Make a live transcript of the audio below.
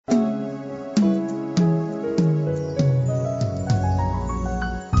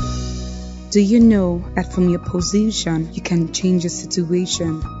Do you know that from your position you can change a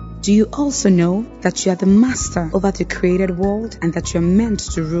situation? Do you also know that you are the master over the created world and that you are meant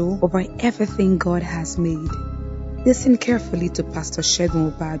to rule over everything God has made? Listen carefully to Pastor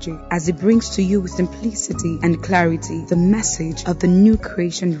Segun Obadje as he brings to you with simplicity and clarity the message of the new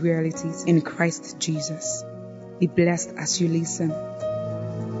creation realities in Christ Jesus. Be blessed as you listen.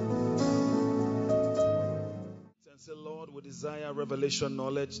 Lord, we desire revelation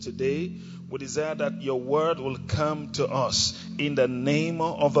knowledge today. We desire that your word will come to us in the name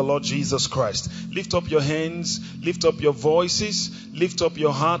of the Lord Jesus Christ. Lift up your hands, lift up your voices, lift up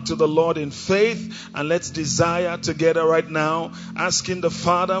your heart to the Lord in faith, and let's desire together right now, asking the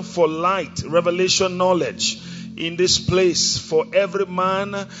Father for light, revelation knowledge in this place for every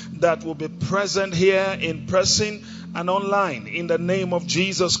man that will be present here in person and online in the name of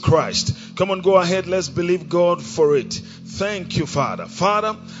Jesus Christ. Come on, go ahead. Let's believe God for it. Thank you, Father.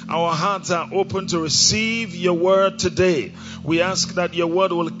 Father, our hearts are open to receive your word today. We ask that your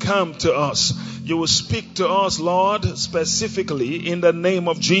word will come to us. You will speak to us, Lord, specifically in the name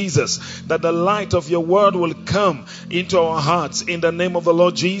of Jesus, that the light of your word will come into our hearts in the name of the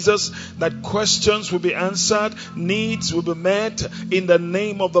Lord Jesus, that questions will be answered, needs will be met in the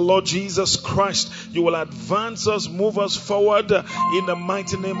name of the Lord Jesus Christ. You will advance us, move us forward in the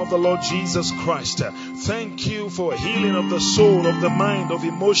mighty name of the Lord Jesus Christ. Thank you for healing of the soul, of the mind, of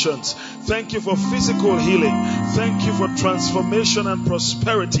emotions. Thank you for physical healing. Thank you for transformation and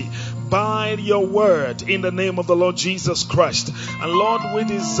prosperity by your word in the name of the Lord Jesus Christ. And Lord, we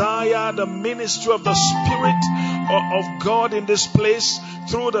desire the ministry of the Spirit of God in this place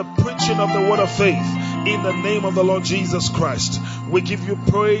through the preaching of the word of faith in the name of the Lord Jesus Christ. We give you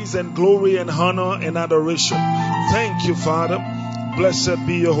praise and glory and honor and adoration. Thank you, Father. Blessed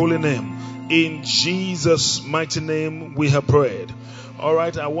be your holy name. In Jesus' mighty name we have prayed. All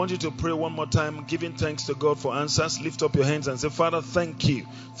right, I want you to pray one more time, giving thanks to God for answers. Lift up your hands and say, Father, thank you.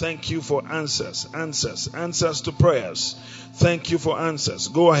 Thank you for answers to prayers. Thank you for answers.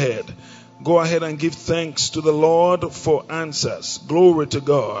 Go ahead and give thanks to the Lord for answers. Glory to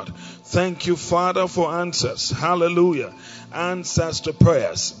God. Thank you, Father, for answers. Hallelujah. Answers to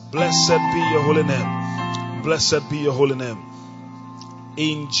prayers. Blessed be your holy name. Blessed be your holy name.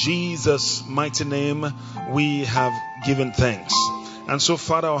 In Jesus' mighty name, we have given thanks. And so,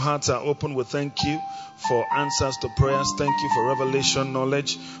 Father, our hearts are open. We thank you for answers to prayers. Thank you for revelation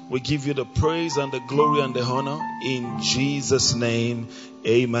knowledge. We give you the praise and the glory and the honor. In Jesus' name,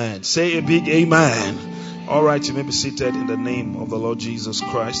 amen. Say a big amen. All right, you may be seated in the name of the Lord Jesus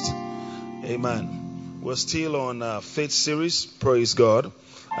Christ. Amen. We're still on faith series. Praise God.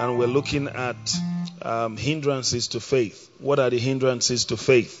 And we're looking at hindrances to faith. What are the hindrances to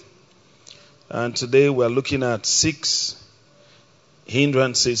faith? And today we're looking at 6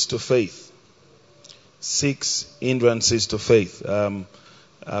 hindrances to faith. 6 hindrances to faith.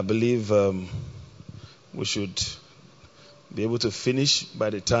 I believe we should be able to finish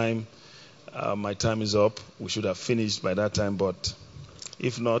by the time my time is up. We should have finished by that time, but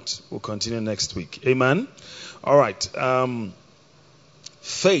if not, we'll continue next week. Amen? All right.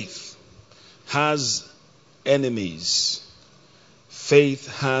 Faith has enemies. Faith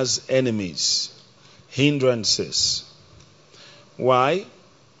has enemies. Hindrances. Why?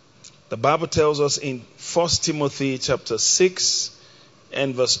 The Bible tells us in 1 Timothy chapter 6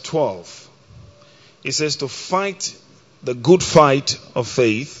 and verse 12. It says to fight the good fight of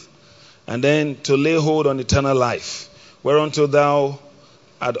faith, and then to lay hold on eternal life, whereunto thou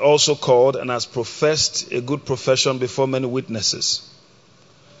art also called and hast professed a good profession before many witnesses.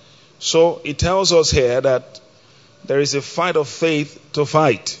 So it tells us here that there is a fight of faith to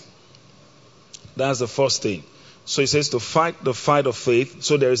fight. That's the first thing. So it says to fight the fight of faith.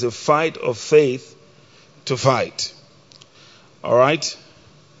 So there is a fight of faith to fight. All right?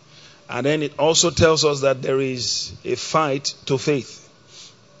 And then it also tells us that there is a fight to faith.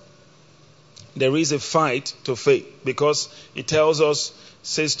 There is a fight to faith, because it tells us,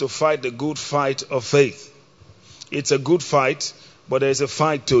 says to fight the good fight of faith. It's a good fight, but there is a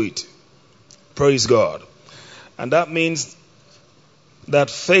fight to it. Praise God. And that means that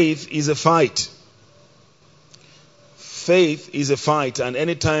faith is a fight. Faith is a fight, and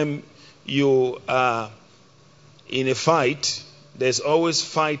anytime you are in a fight, there's always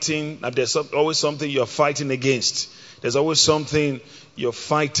fighting, there's always something you're fighting against. There's always something you're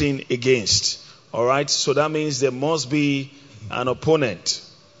fighting against. All right? So that means there must be an opponent.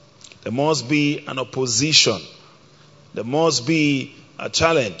 There must be an opposition. There must be a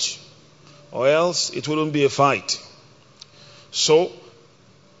challenge, or else it wouldn't be a fight. So,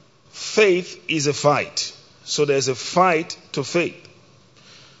 faith is a fight. So there's a fight to faith.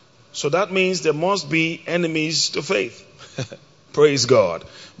 So that means there must be enemies to faith. Praise God.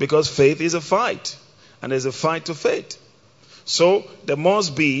 Because faith is a fight. And there's a fight to faith. So there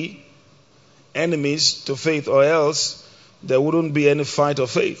must be enemies to faith, or else there wouldn't be any fight of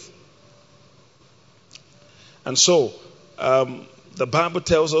faith. And so the Bible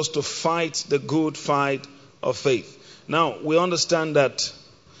tells us to fight the good fight of faith. Now, we understand that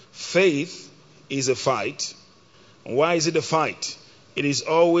faith is a fight. Why is it a fight? It is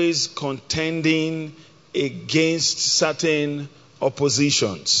always contending against certain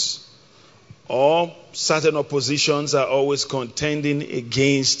oppositions. Or certain oppositions are always contending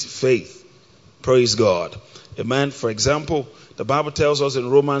against faith. Praise God. Amen. For example, the Bible tells us in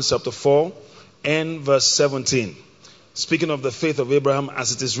Romans chapter 4 and verse 17. Speaking of the faith of Abraham,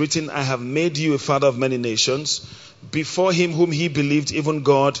 as it is written, I have made you a father of many nations, before him whom he believed, even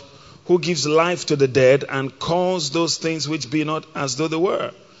God, who gives life to the dead and calls those things which be not as though they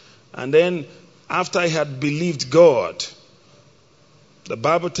were. And then after I had believed God, the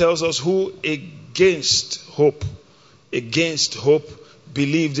Bible tells us who against hope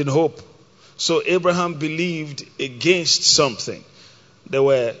believed in hope. So Abraham believed against something. There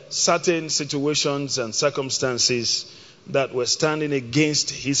were certain situations and circumstances that were standing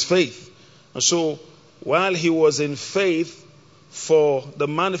against his faith. And so while he was in faith for the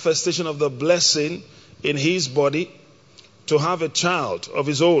manifestation of the blessing in his body to have a child of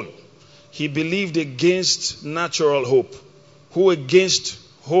his own, he believed against natural hope. Who against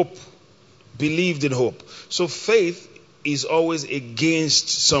hope believed in hope. So faith is always against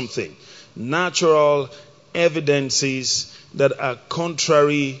something. Natural evidences that are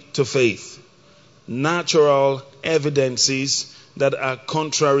contrary to faith. Natural evidences that are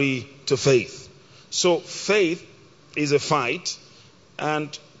contrary to faith. So faith is a fight,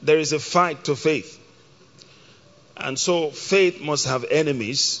 and there is a fight to faith. And so faith must have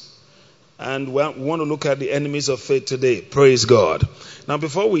enemies, and we want to look at the enemies of faith today. Praise God. Now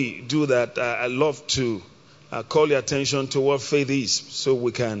before we do that, I'd love to call your attention to what faith is, so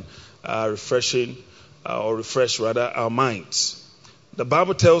we can refresh our minds. The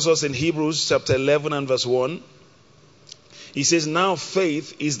Bible tells us in Hebrews chapter 11 and verse 1, he says, now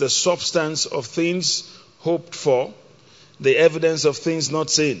faith is the substance of things hoped for, the evidence of things not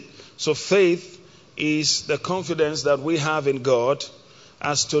seen. So faith is the confidence that we have in God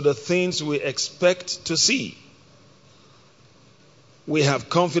as to the things we expect to see. We have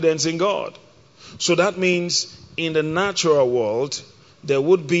confidence in God. So that means in the natural world, there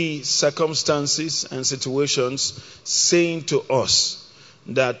would be circumstances and situations saying to us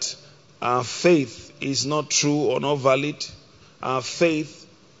that our faith is not true or not valid. Our faith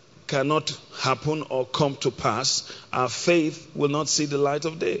cannot happen or come to pass. Our faith will not see the light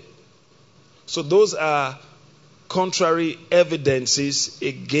of day. So those are contrary evidences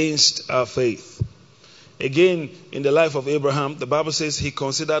against our faith. Again, in the life of Abraham, the Bible says he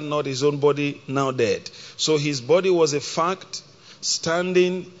considered not his own body now dead. So his body was a fact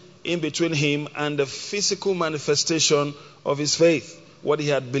standing in between him and the physical manifestation of his faith, what he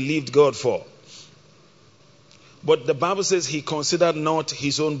had believed God for. But the Bible says he considered not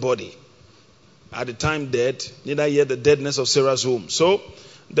his own body at the time dead, neither yet the deadness of Sarah's womb. So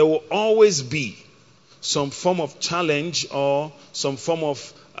there will always be some form of challenge or some form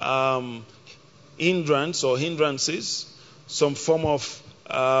of hindrances, some form of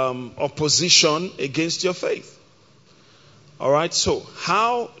opposition against your faith. All right, so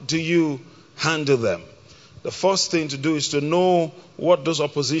how do you handle them? The first thing to do is to know what those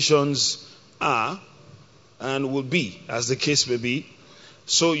oppositions are and will be, as the case may be.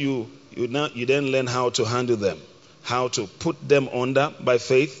 So you then learn how to handle them, how to put them under by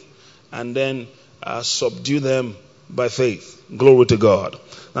faith, and then subdue them by faith. Glory to God.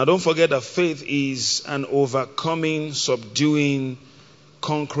 Now don't forget that faith is an overcoming, subduing,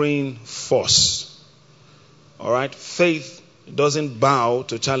 conquering force. All right? Faith doesn't bow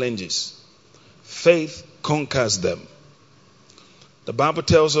to challenges. Faith conquers them. The Bible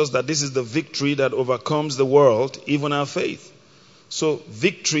tells us that this is the victory that overcomes the world, even our faith. So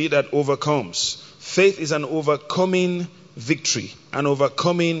victory that overcomes. Faith is an overcoming victory, an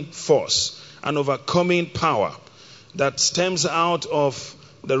overcoming force, an overcoming power that stems out of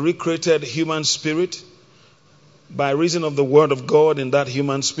the recreated human spirit by reason of the word of God in that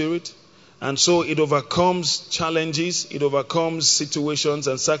human spirit. And so it overcomes challenges, it overcomes situations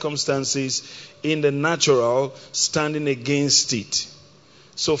and circumstances in the natural, standing against it.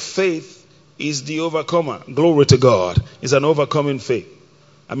 So faith is the overcomer. Glory to God. It's an overcoming faith.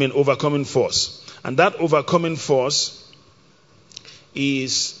 Overcoming force. And that overcoming force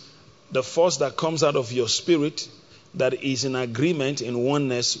is the force that comes out of your spirit that is in agreement, in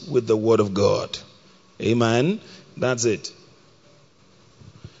oneness with the Word of God. Amen. That's it.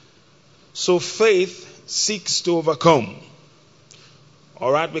 So faith seeks to overcome.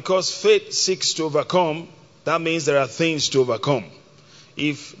 All right, because faith seeks to overcome, that means there are things to overcome.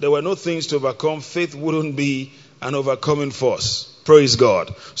 If there were no things to overcome, faith wouldn't be an overcoming force. Praise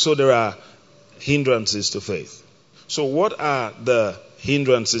God. So there are hindrances to faith. So what are the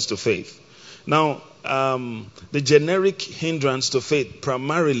hindrances to faith? Now, the generic hindrance to faith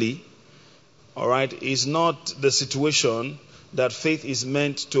primarily, all right, is not the situation that faith is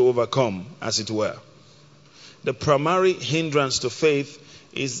meant to overcome, as it were. The primary hindrance to faith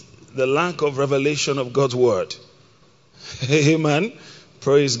is the lack of revelation of God's word. Amen.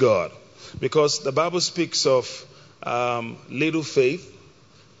 Praise God. Because the Bible speaks of little faith,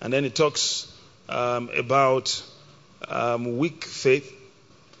 and then it talks about weak faith,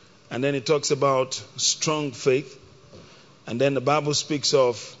 and then it talks about strong faith, and then the Bible speaks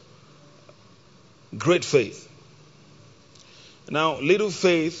of great faith. Now, little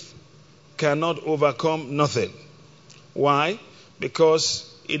faith cannot overcome nothing. Why?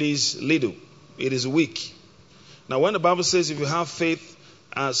 Because it is little. It is weak. Now, when the Bible says if you have faith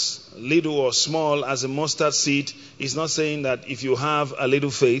as little or small as a mustard seed, it's not saying that if you have a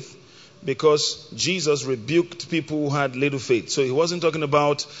little faith, because Jesus rebuked people who had little faith. So he wasn't talking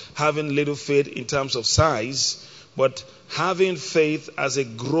about having little faith in terms of size, but having faith as a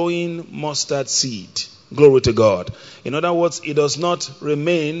growing mustard seed. Glory to God. In other words, it does not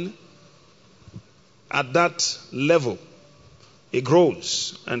remain at that level. It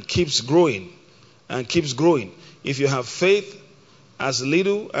grows and keeps growing and keeps growing. If you have faith as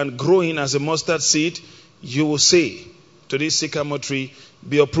little and growing as a mustard seed, you will say to this sycamore tree,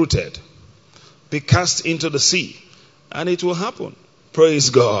 be uprooted, be cast into the sea, and it will happen. Praise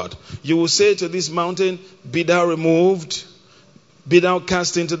God. You will say to this mountain, be thou removed, be thou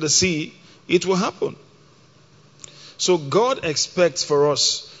cast into the sea, it will happen. So God expects for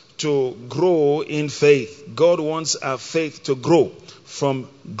us to grow in faith. God wants our faith to grow from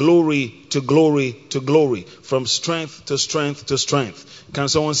glory to glory to glory, from strength to strength to strength. Can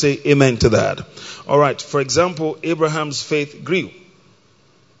someone say amen to that? All right. For example, Abraham's faith grew.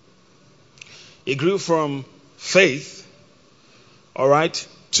 It grew from faith, all right,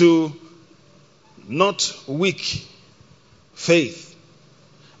 to not weak faith,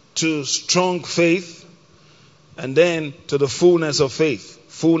 to strong faith, and then to the fullness of faith,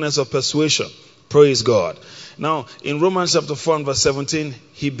 fullness of persuasion. Praise God. Now, in Romans chapter 4 and verse 17,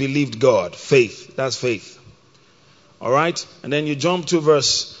 he believed God. Faith. That's faith. All right. And then you jump to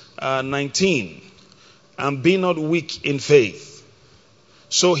verse 19. And be not weak in faith.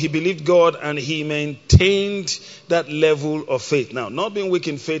 So he believed God and he maintained that level of faith. Now, not being weak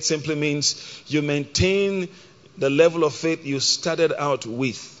in faith simply means you maintain the level of faith you started out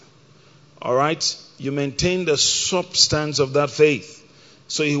with. All right. You maintain the substance of that faith.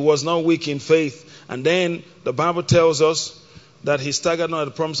 So he was not weak in faith. And then the Bible tells us that he staggered not at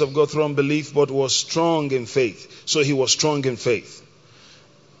the promise of God through unbelief, but was strong in faith. So he was strong in faith.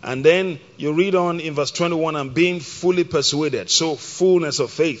 And then you read on in verse 21, and being fully persuaded. So fullness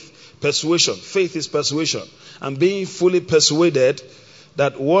of faith, persuasion. Faith is persuasion. And being fully persuaded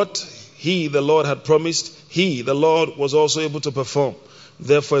that what he, the Lord, had promised, he, the Lord, was also able to perform.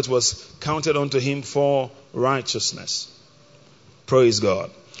 Therefore it was counted unto him for righteousness. Praise God.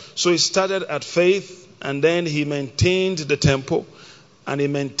 So he started at faith, and then he maintained the temple, and he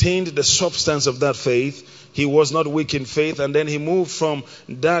maintained the substance of that faith. He was not weak in faith, and then he moved from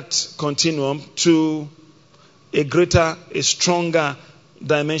that continuum to a greater, a stronger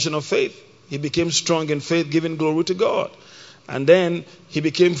dimension of faith. He became strong in faith, giving glory to God. And then he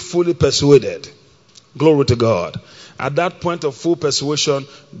became fully persuaded. Glory to God. At that point of full persuasion,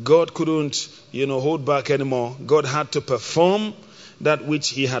 God couldn't, hold back anymore. God had to perform that which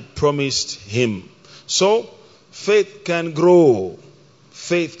he had promised him. So, faith can grow.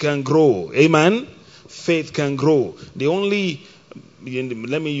 Faith can grow. Amen? Faith can grow. The only,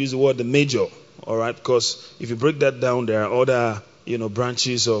 let me use the word the major, all right? Because if you break that down, there are other,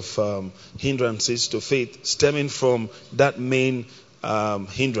 branches of hindrances to faith stemming from that main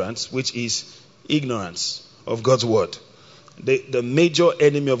hindrance, which is ignorance of God's word. The major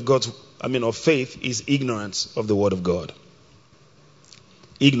enemy of of faith is ignorance of the word of God.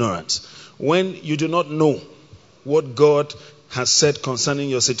 Ignorance. When you do not know what God has said concerning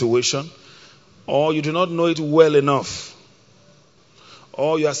your situation, or you do not know it well enough,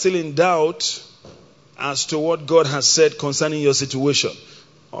 or you are still in doubt as to what God has said concerning your situation,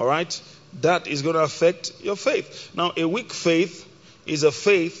 all right, that is going to affect your faith. Now, a weak faith is a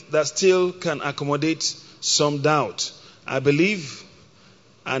faith that still can accommodate some doubt. I believe,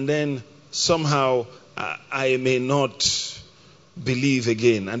 and then somehow I may not believe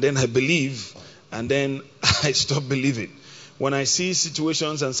again. And then I believe, and then I stop believing. When I see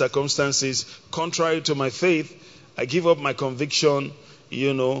situations and circumstances contrary to my faith, I give up my conviction,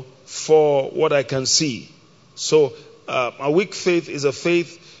 for what I can see. So a weak faith is a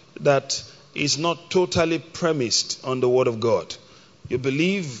faith that is not totally premised on the Word of God. You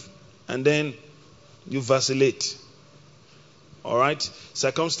believe and then you vacillate. All right?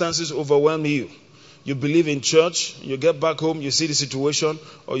 Circumstances overwhelm you. You believe in church, you get back home, you see the situation,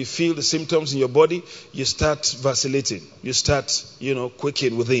 or you feel the symptoms in your body, you start vacillating. You start,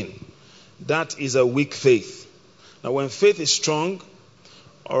 quaking within. That is a weak faith. Now, when faith is strong,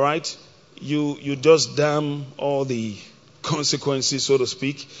 all right, you just damn all the consequences, so to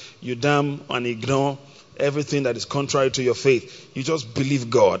speak. You damn and ignore everything that is contrary to your faith. You just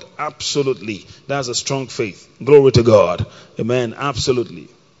believe God. Absolutely. That's a strong faith. Glory to God. Amen. Absolutely.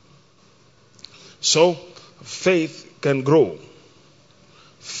 So, faith can grow.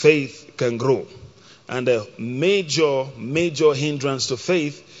 Faith can grow. And a major hindrance to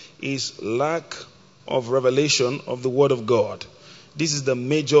faith is lack of revelation of the Word of God. This is the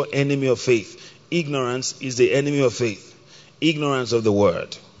major enemy of faith. Ignorance is the enemy of faith. Ignorance of the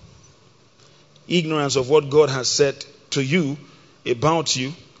Word. Ignorance of what God has said to you, about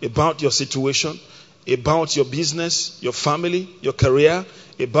your situation, about your business, your family, your career,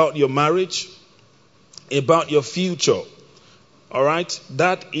 about your marriage, about your future. All right?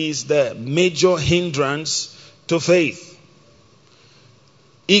 That is the major hindrance to faith.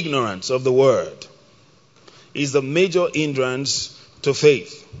 Ignorance of the Word is the major hindrance to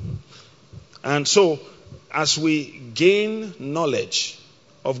faith. And so, as we gain knowledge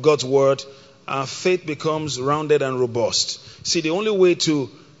of God's Word, our faith becomes rounded and robust. See, the only way to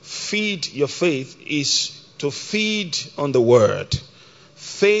feed your faith is to feed on the Word.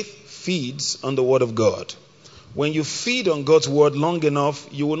 Faith feeds on the Word of God. When you feed on God's Word long enough,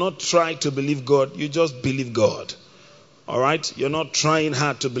 you will not try to believe God. You just believe God. All right? You're not trying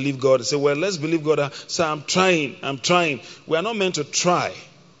hard to believe God. Say, well, let's believe God. Say, I'm trying. We are not meant to try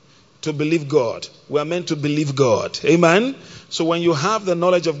to believe God. We are meant to believe God. Amen? So when you have the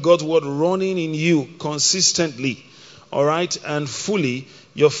knowledge of God's Word running in you consistently, all right, and fully,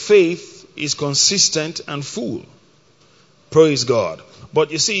 your faith is consistent and full. Praise God.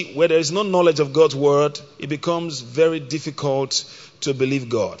 But you see, where there is no knowledge of God's Word, it becomes very difficult to believe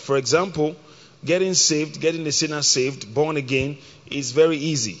God. For example, getting the sinner saved, born again, is very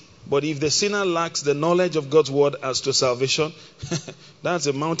easy. But if the sinner lacks the knowledge of God's Word as to salvation, that's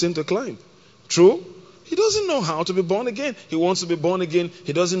a mountain to climb. True? He doesn't know how to be born again. He wants to be born again.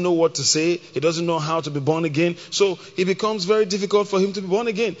 He doesn't know what to say. He doesn't know how to be born again. So it becomes very difficult for him to be born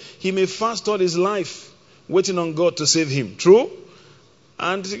again. He may fast all his life waiting on God to save him. True?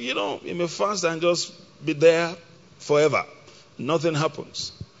 And, he may fast and just be there forever. Nothing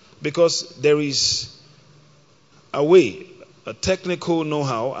happens. Because there is a way, a technical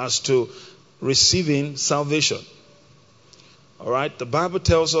know-how as to receiving salvation. All right? The Bible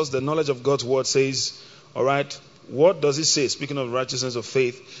tells us the knowledge of God's Word says, all right, what does it say? Speaking of righteousness of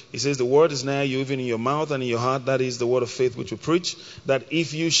faith, it says the Word is nigh you, even in your mouth and in your heart. That is the word of faith which we preach. That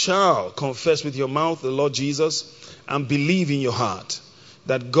if you shall confess with your mouth the Lord Jesus and believe in your heart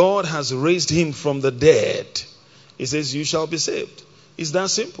that God has raised him from the dead, it says you shall be saved. It's that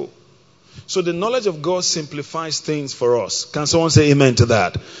simple. So the knowledge of God simplifies things for us. Can someone say amen to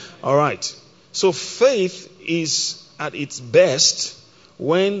that? All right. So faith is at its best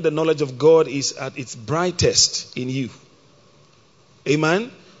when the knowledge of God is at its brightest in you.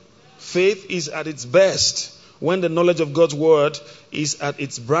 Amen? Faith is at its best when the knowledge of God's Word is at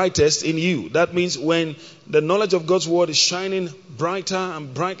its brightest in you. That means when the knowledge of God's Word is shining brighter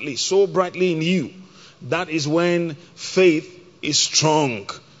and brightly, so brightly in you, that is when faith is strong.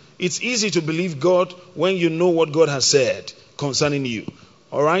 It's easy to believe God when you know what God has said concerning you.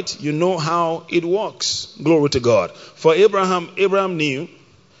 All right? You know how it works. Glory to God. For Abraham knew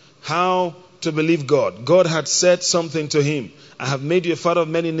how to believe God. God had said something to him. I have made you a father of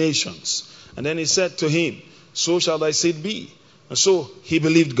many nations. And then he said to him, so shall thy seed be. And so he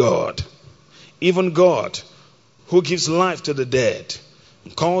believed God. Even God, who gives life to the dead,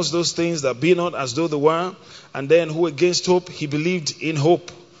 and calls those things that be not as though they were. And then who against hope, he believed in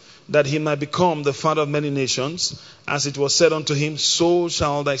hope, that he might become the father of many nations. As it was said unto him, so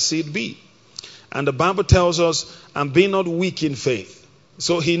shall thy seed be. And the Bible tells us, and be not weak in faith.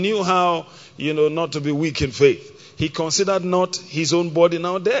 So he knew how, not to be weak in faith. He considered not his own body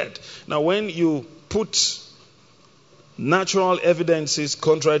now dead. Now when you put natural evidences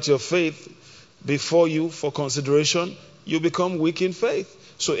contrary to your faith before you for consideration, you become weak in faith.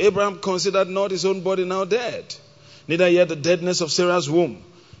 So Abraham considered not his own body now dead, neither yet the deadness of Sarah's womb.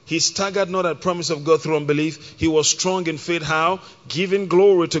 He staggered not at promise of God through unbelief. He was strong in faith. How? Giving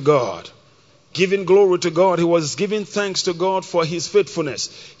glory to God. Giving glory to God. He was giving thanks to God for his faithfulness.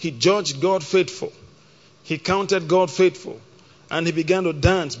 He judged God faithful. He counted God faithful. And he began to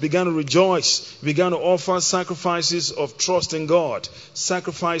dance, began to rejoice, began to offer sacrifices of trust in God,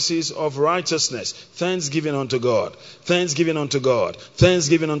 sacrifices of righteousness, thanksgiving unto God, thanksgiving unto God,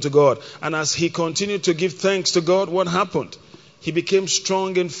 thanksgiving unto God. And as he continued to give thanks to God, what happened? He became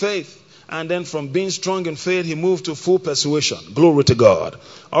strong in faith. And then from being strong in faith, he moved to full persuasion. Glory to God.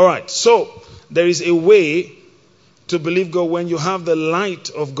 All right. So there is a way to believe God. When you have the light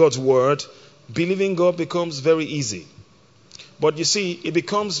of God's word, believing God becomes very easy. But you see, it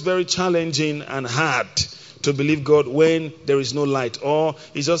becomes very challenging and hard to believe God when there is no light, or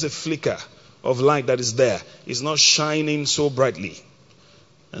it's just a flicker of light that is there. It's not shining so brightly.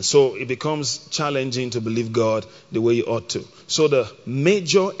 And so it becomes challenging to believe God the way you ought to. So the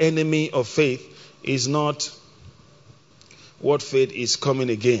major enemy of faith is not what faith is coming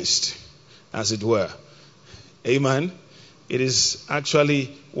against, as it were. Amen. It is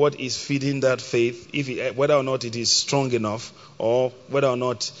actually what is feeding that faith, whether or not it is strong enough or whether or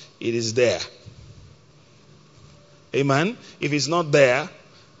not it is there. Amen. If it's not there,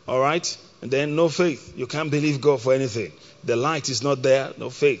 all right, then no faith. You can't believe God for anything. The light is not there, no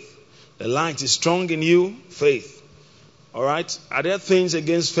faith. The light is strong in you, faith. All right. Are there things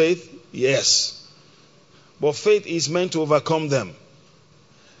against faith? Yes. But faith is meant to overcome them.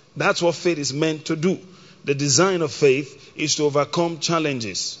 That's what faith is meant to do. The design of faith is to overcome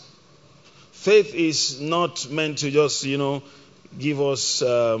challenges. Faith is not meant to just, give us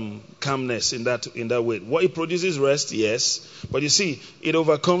calmness in that way. What it produces rest, yes. But you see, it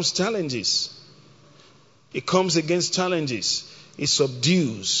overcomes challenges. It comes against challenges. It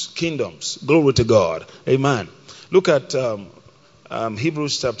subdues kingdoms. Glory to God. Amen. Look at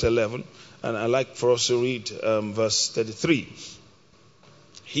Hebrews chapter 11. And I'd like for us to read verse 33.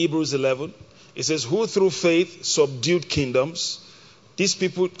 Hebrews 11. It says, who through faith subdued kingdoms. These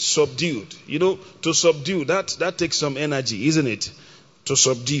people subdued. To subdue, that takes some energy, isn't it? To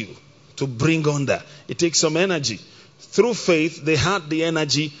subdue, to bring under. It takes some energy. Through faith, they had the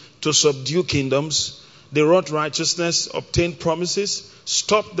energy to subdue kingdoms. They wrought righteousness, obtained promises,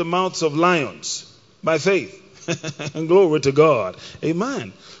 stopped the mouths of lions by faith. And glory to God.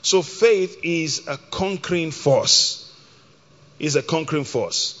 Amen. So faith is a conquering force. Is a conquering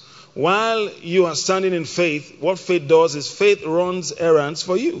force. While you are standing in faith, what faith does is faith runs errands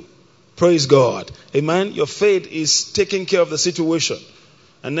for you. Praise God. Amen. Your faith is taking care of the situation.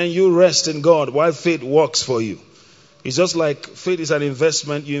 And then you rest in God while faith works for you. It's just like faith is an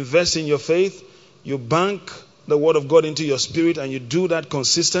investment. You invest in your faith. You bank the word of God into your spirit, and you do that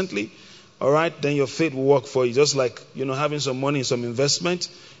consistently. All right. Then your faith will work for you. Just like, having some money in some investment.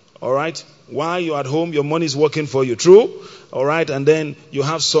 All right. While you're at home, your money is working for you. True? All right. And then you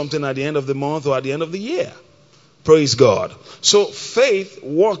have something at the end of the month or at the end of the year. Praise God. So faith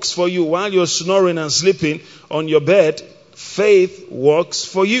works for you while you're snoring and sleeping on your bed. Faith works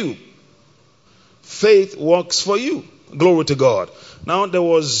for you. Faith works for you. Glory to God. Now there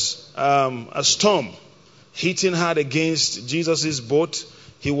was a storm hitting hard against Jesus' boat.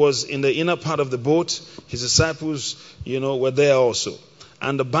 He was in the inner part of the boat. His disciples, were there also.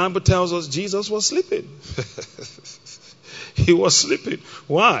 And the Bible tells us Jesus was sleeping. He was sleeping.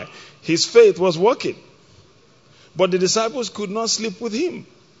 Why? His faith was working. But the disciples could not sleep with him.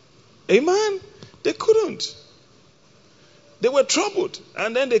 Amen? They couldn't. They were troubled.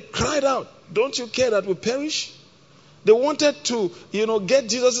 And then they cried out, don't you care that we perish? They wanted to, get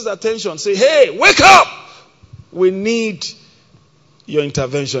Jesus' attention. Say, hey, wake up! We need your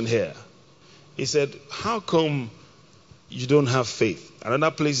intervention here. He said, how come you don't have faith?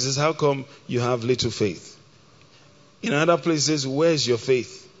 Another place says, how come you have little faith? In another place says, where's your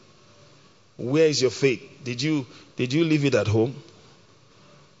faith? Where is your faith? Did you leave it at home?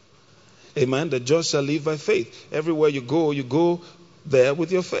 Amen. The just shall live by faith. Everywhere you go there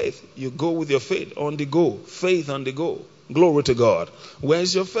with your faith. You go with your faith on the go. Faith on the go. Glory to God.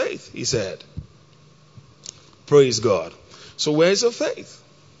 Where's your faith? He said. Praise God. So where's your faith?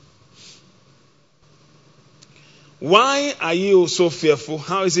 Why are you so fearful?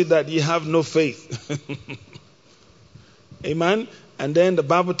 How is it that you have no faith? Amen. And then the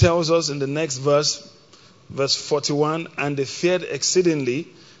Bible tells us in the next verse 41, and they feared exceedingly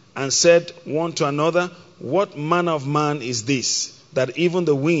and said one to another, what manner of man is this, that even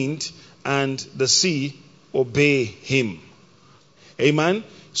the wind and the sea obey him. Amen.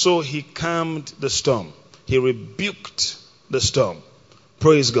 So he calmed the storm. He rebuked the storm.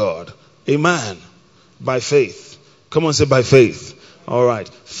 Praise God. Amen. By faith. Come on, say by faith. All right.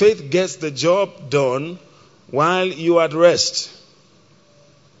 Faith gets the job done while you are at rest.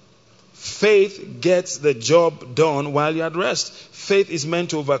 Faith gets the job done while you're at rest. Faith is meant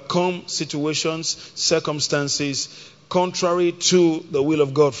to overcome situations, circumstances, contrary to the will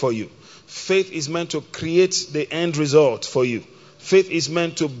of God for you. Faith is meant to create the end result for you. Faith is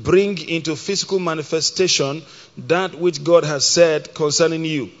meant to bring into physical manifestation that which God has said concerning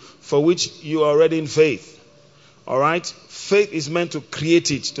you, for which you are already in faith. All right? Faith is meant to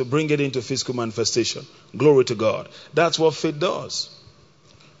create it, to bring it into physical manifestation. Glory to God. That's what faith does.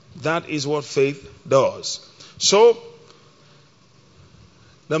 That is what faith does. So,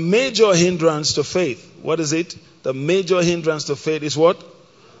 the major hindrance to faith, what is it? The major hindrance to faith is what?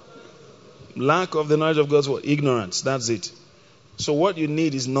 Lack of the knowledge of God's word. Ignorance. That's it. So what you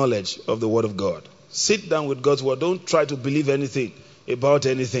need is knowledge of the word of God. Sit down with God's word. Don't try to believe anything about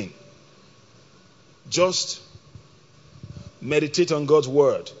anything. Just meditate on God's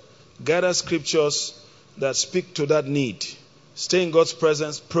word. Gather scriptures that speak to that need. Stay in God's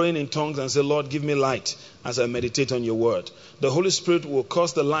presence, praying in tongues, and say, Lord, give me light as I meditate on your word. The Holy Spirit will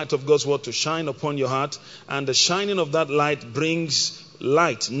cause the light of God's word to shine upon your heart, and the shining of that light brings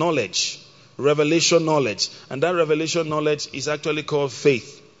light, knowledge, revelation knowledge. And that revelation knowledge is actually called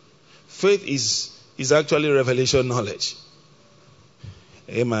faith. Faith is actually revelation knowledge.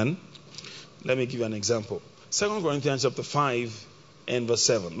 Amen. Let me give you an example. 2 Corinthians chapter 5 and verse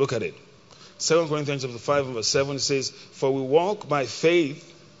 7. Look at it. 2 Corinthians chapter 5 and verse 7 says, for we walk by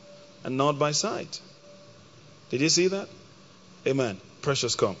faith and not by sight. Did you see that? Amen.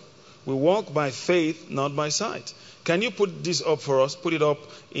 Precious come. We walk by faith, not by sight. Can you put this up for us? Put it up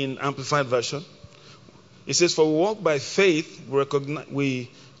in Amplified Version. It says, for we walk by faith, we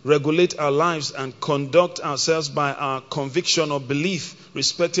regulate our lives and conduct ourselves by our conviction or belief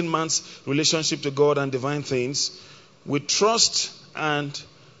respecting man's relationship to God and divine things, with trust and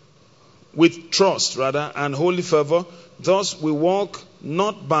holy fervor. Thus we walk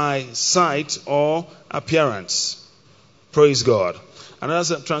not by sight or appearance. Praise God.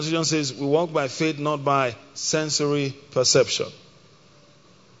 Another translation says, we walk by faith, not by sensory perception.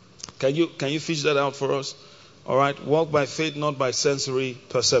 Can you fish that out for us? All right. Walk by faith, not by sensory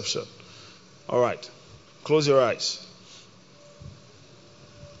perception. All right. Close your eyes.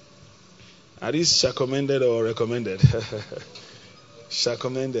 Are these recommended or recommended?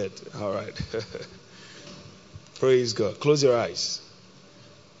 Recommended. All right. Praise God. Close your eyes.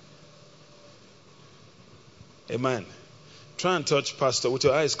 Amen. Try and touch Pastor with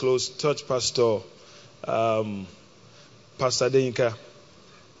your eyes closed. Touch Pastor Adeyinka.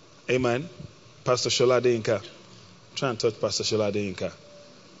 Amen. Pastor Shola Adeyinka. Try and touch Pastor Shola Adeyinka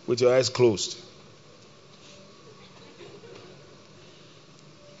with your eyes closed.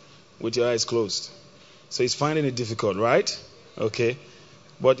 With your eyes closed. So he's finding it difficult, right? Okay.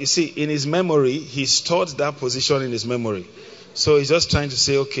 But you see, in his memory, he stored that position in his memory. So he's just trying to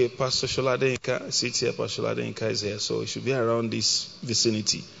say, okay, Pastor Shola Adeyinka sits here, Pastor Shola Adeyinka is here, so he should be around this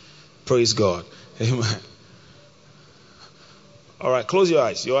vicinity. Praise God. Amen. All right, close your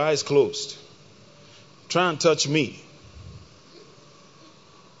eyes. Your eyes closed. Try and touch me.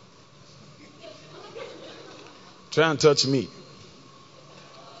 Try and touch me.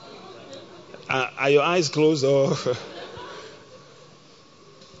 Are your eyes closed or...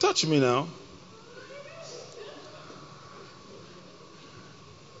 Touch me now.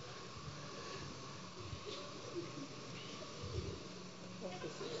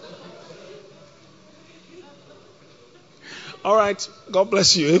 All right. God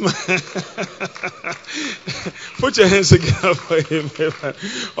bless you. Amen. Put your hands together for him. Amen.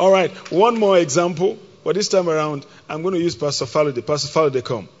 All right. One more example. But this time around, I'm going to use Pastor Faladay. Pastor Faladay,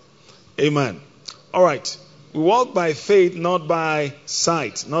 come. Amen. All right. We walk by faith, not by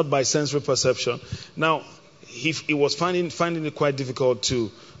sight, not by sensory perception. Now, he was finding it quite difficult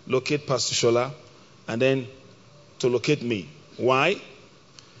to locate Pastor Shola and then to locate me. Why?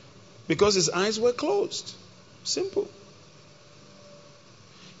 Because his eyes were closed. Simple.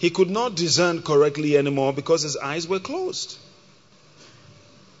 He could not discern correctly anymore because his eyes were closed.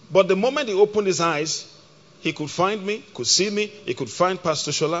 But the moment he opened his eyes, he could find me, could see me, he could find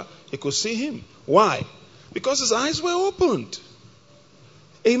Pastor Shola, he could see him. Why? Because his eyes were opened.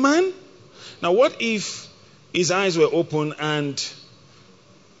 Amen? Now what if his eyes were open and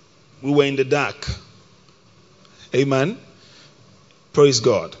we were in the dark? Amen? Praise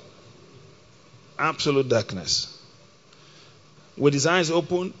God. Absolute darkness. With his eyes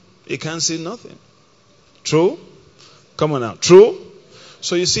open, he can't see nothing. True? Come on now. True?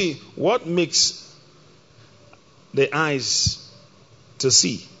 So you see, what makes the eyes to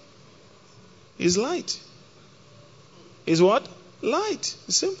see is light. Is what? Light.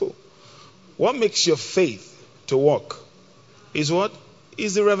 It's simple. What makes your faith to walk is what?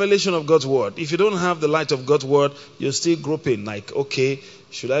 Is the revelation of God's word. If you don't have the light of God's word, you're still groping like, okay,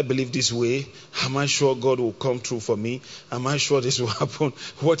 should I believe this way? Am I sure God will come through for me? Am I sure this will happen?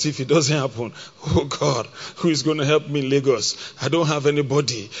 What if it doesn't happen? Oh God, who is going to help me in Lagos? I don't have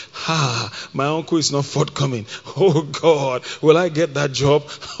anybody. My uncle is not forthcoming. Oh God, will I get that job?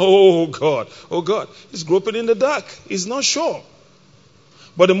 Oh God. He's groping in the dark. He's not sure.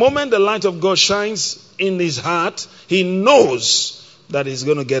 But the moment the light of God shines in his heart, he knows that he's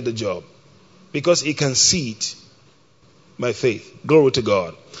going to get the job because he can see it by faith. Glory to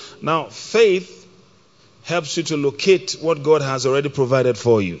God. Now, faith helps you to locate what God has already provided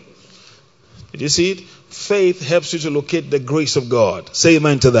for you. Did you see it? Faith helps you to locate the grace of God. Say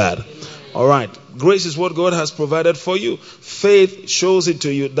amen to that. Amen. All right. Grace is what God has provided for you. Faith shows it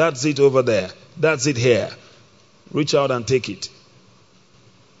to you. That's it over there. That's it here. Reach out and take it.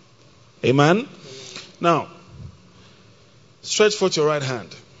 Amen. Now, stretch forth your right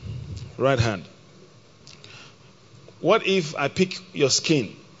hand. Right hand. What if I pick your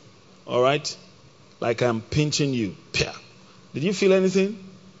skin? All right? Like I'm pinching you. Did you feel anything?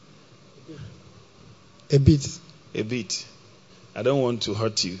 A bit. A bit. I don't want to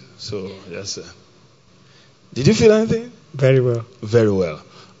hurt you. So, yes, sir. Did you feel anything? Very well. Very well.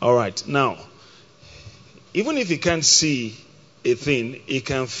 All right. Now, even if you can't see a thing, you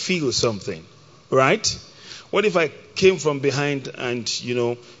can feel something. Right? What if I came from behind and,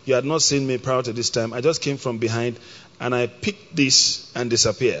 you had not seen me prior to this time. I just came from behind and I picked this and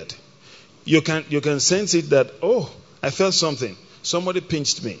disappeared. You can sense it that, oh, I felt something. Somebody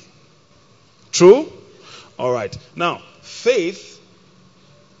pinched me. True? All right. Now, faith,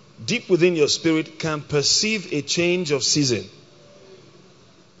 deep within your spirit, can perceive a change of season.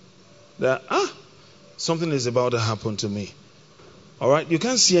 That, something is about to happen to me. All right? You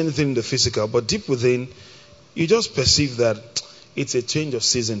can't see anything in the physical, but deep within, you just perceive that it's a change of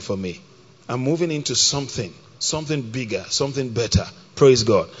season for me. I'm moving into something bigger, something better. Praise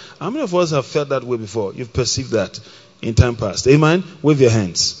God. How many of us have felt that way before? You've perceived that in time past. Amen? Wave your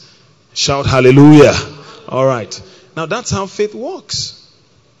hands. Shout hallelujah. All right. Now that's how faith works.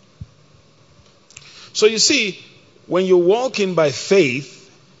 So you see, when you're walking by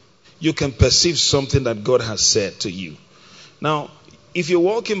faith, you can perceive something that God has said to you. Now, if you're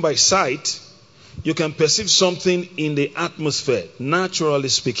walking by sight, you can perceive something in the atmosphere, naturally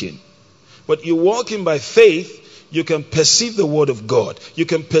speaking. But you're walking by faith, you can perceive the word of God. You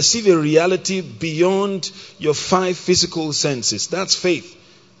can perceive a reality beyond your 5 physical senses. That's faith.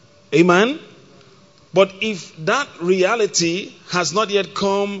 Amen? But if that reality has not yet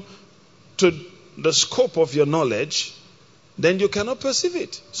come to the scope of your knowledge, then you cannot perceive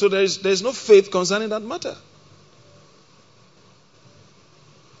it. So there's no faith concerning that matter.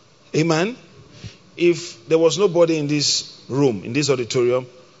 Amen? If there was nobody in this room, in this auditorium,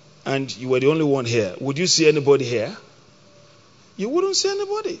 and you were the only one here, would you see anybody here? You wouldn't see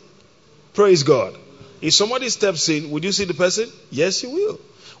anybody. Praise God. If somebody steps in, would you see the person? Yes, you will.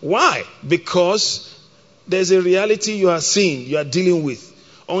 Why? Because there's a reality you are seeing, you are dealing with.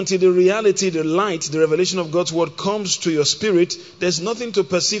 Until the reality, the light, the revelation of God's word comes to your spirit, there's nothing to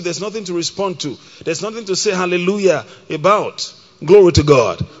perceive, there's nothing to respond to. There's nothing to say hallelujah about. Glory to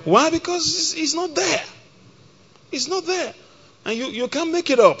God. Why? Because it's not there. It's not there. And you can't make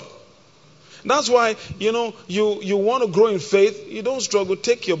it up. That's why, you want to grow in faith. You don't struggle.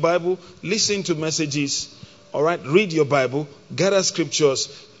 Take your Bible, listen to messages. All right? Read your Bible, gather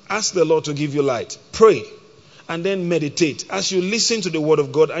scriptures, ask the Lord to give you light. Pray. And then meditate. As you listen to the word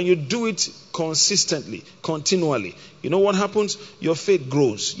of God and you do it consistently, continually, you know what happens? Your faith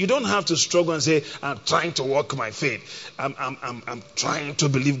grows. You don't have to struggle and say, I'm trying to walk my faith. I'm trying to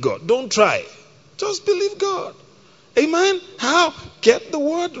believe God. Don't try. Just believe God. Amen? How? Get the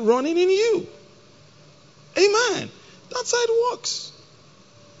word running in you. Amen. That's how it works.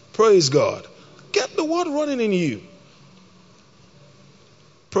 Praise God. Get the word running in you.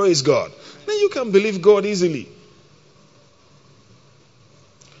 Praise God. Then you can believe God easily.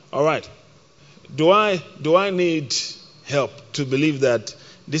 All right. Do I need help to believe that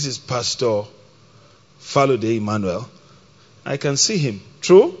this is Pastor Ph.D. Emmanuel? I can see him.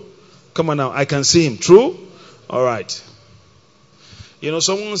 True? Come on now. I can see him. True? All right.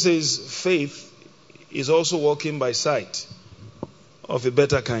 Someone says faith is also walking by sight of a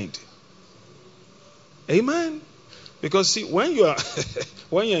better kind. Amen. Because see, when you are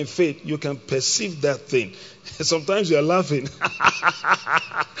When you're in faith, you can perceive that thing. Sometimes you're laughing.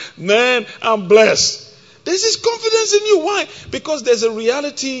 Man, I'm blessed. There's this confidence in you. Why? Because there's a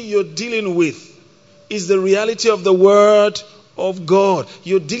reality you're dealing with. It's the reality of the Word of God.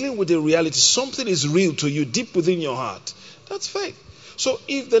 You're dealing with a reality. Something is real to you deep within your heart. That's faith. So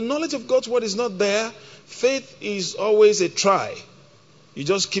if the knowledge of God's Word is not there, faith is always a try. You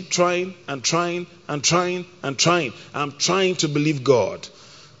just keep trying and trying and trying and trying. I'm trying to believe God.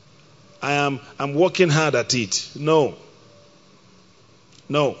 I'm working hard at it. No.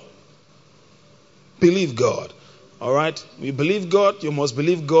 Believe God. All right? You believe God, you must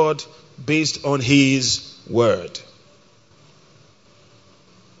believe God based on His Word.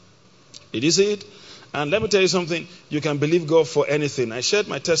 Did you see it? And let me tell you something. You can believe God for anything. I shared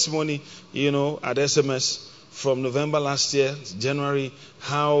my testimony, at SMS from November last year, January,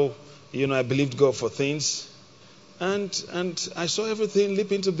 how, I believed God for things. And I saw everything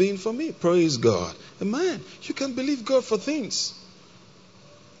leap into being for me. Praise God. Amen. You can believe God for things.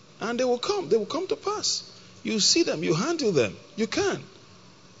 And they will come. They will come to pass. You see them. You handle them. You can.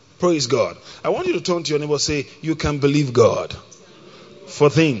 Praise God. I want you to turn to your neighbor and say, you can believe God for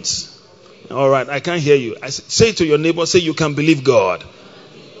things. All right. I can't hear you. Say to your neighbor, say, you can believe God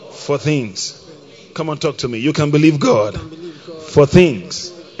for things. Come on, talk to me. You can believe God for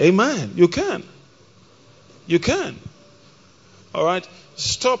things. Amen. You can. You can. All right.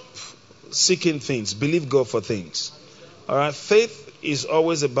 Stop seeking things. Believe God for things. All right. Faith is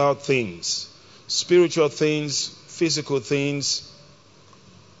always about things. Spiritual things, physical things,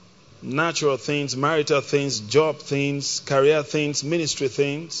 natural things, marital things, job things, career things, ministry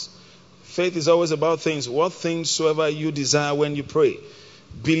things. Faith is always about things. What things soever you desire when you pray,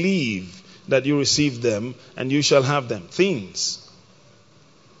 believe that you receive them and you shall have them. Things.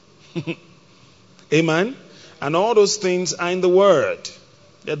 Amen. And all those things are in the Word.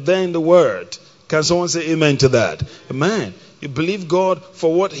 They're there in the Word. Can someone say amen to that? Amen. You believe God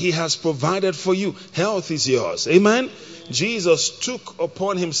for what He has provided for you. Health is yours. Amen. Jesus took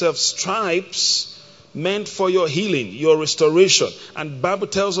upon Himself stripes meant for your healing, your restoration. And the Bible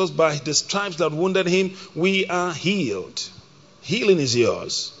tells us by the stripes that wounded Him, we are healed. Healing is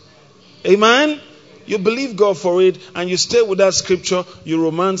yours. Amen. You believe God for it and you stay with that scripture. You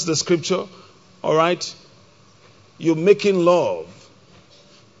romance the scripture. All right. You're making love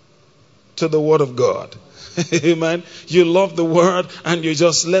to the Word of God. Amen. You love the Word and you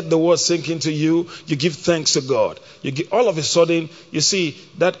just let the Word sink into you. You give thanks to God. All of a sudden, you see,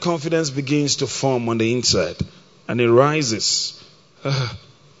 that confidence begins to form on the inside. And it rises.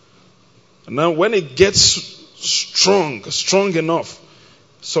 Now, when it gets strong enough,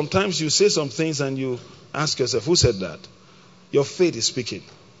 sometimes you say some things and you ask yourself, who said that? Your faith is speaking.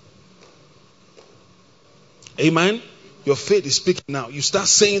 Amen. Your faith is speaking now. You start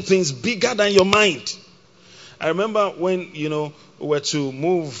saying things bigger than your mind. I remember when, we were to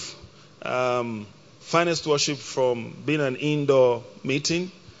move finest worship from being an indoor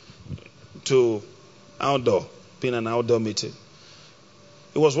meeting to outdoor, being an outdoor meeting.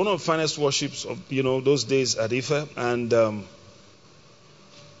 It was one of the finest worships of, those days at Ife. And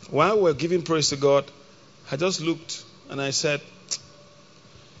while we were giving praise to God, I just looked and I said,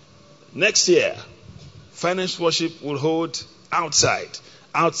 next year, finest worship will hold outside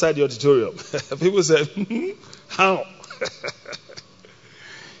the auditorium. People said, how?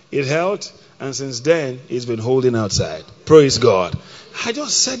 It held, and since then, it's been holding outside. Praise God. I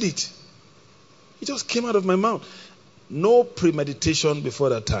just said it. It just came out of my mouth. No premeditation before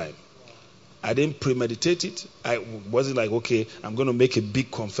that time. I didn't premeditate it. I wasn't like, okay, I'm going to make a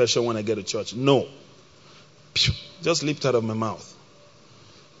big confession when I get to church. No. Just leaped out of my mouth.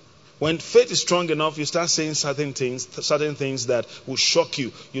 When faith is strong enough, you start saying certain things that will shock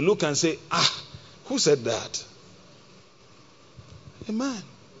you. You look and say, who said that? Amen.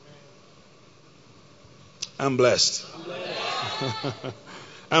 I'm blessed.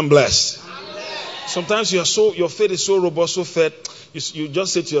 I'm blessed. Sometimes your faith is so robust, so fat, you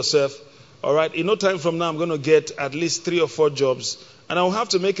just say to yourself, all right, in no time from now, I'm going to get at least 3 or 4 jobs, and I'll have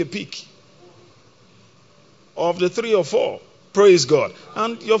to make a pick of the 3 or 4. Praise God.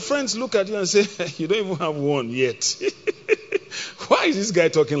 And your friends look at you and say, you don't even have one yet. Why is this guy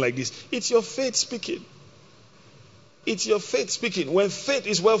talking like this? It's your faith speaking. It's your faith speaking. When faith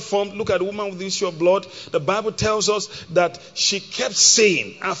is well formed, look at the woman with the issue of blood. The Bible tells us that she kept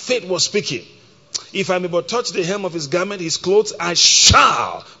saying, her faith was speaking. If I may but touch the hem of his garment, his clothes, I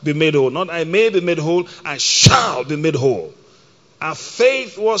shall be made whole. Not I may be made whole, I shall be made whole. Her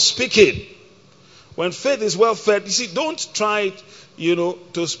faith was speaking. When faith is well fed, you see, don't try,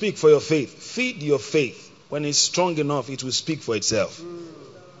 to speak for your faith. Feed your faith. When it's strong enough, it will speak for itself.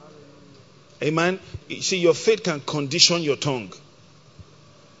 Amen. You see, your faith can condition your tongue.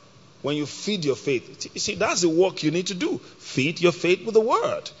 When you feed your faith, you see, that's the work you need to do. Feed your faith with the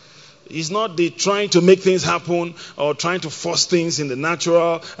word. It's not the trying to make things happen or trying to force things in the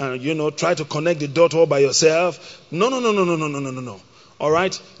natural and, try to connect the dot all by yourself. No. All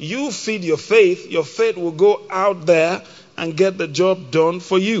right? You feed your faith will go out there and get the job done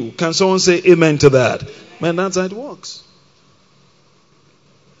for you. Can someone say amen to that? Man, that's how it works.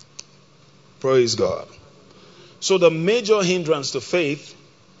 Praise God. So the major hindrance to faith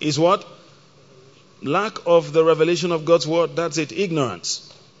is what? Lack of the revelation of God's word. That's it. Ignorance.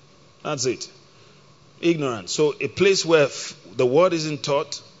 That's it. Ignorance. So a place where the word isn't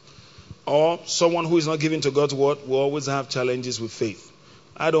taught, or someone who is not given to God's word, will always have challenges with faith.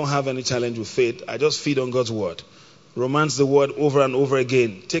 I don't have any challenge with faith. I just feed on God's word. Romance the word over and over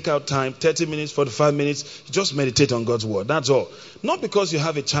again. Take out time, 30 minutes, 45 minutes. Just meditate on God's word. That's all. Not because you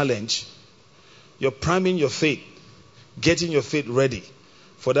have a challenge. You're priming your faith, getting your faith ready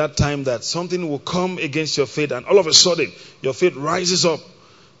for that time that something will come against your faith, and all of a sudden your faith rises up.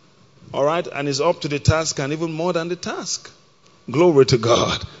 All right? And is up to the task and even more than the task. Glory to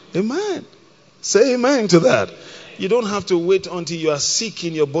God. Amen. Say amen to that. You don't have to wait until you are sick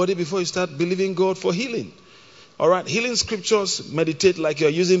in your body before you start believing God for healing. All right? Healing scriptures, meditate like you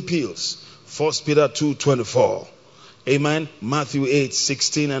are using pills. 1 Peter 2:24. Amen. Matthew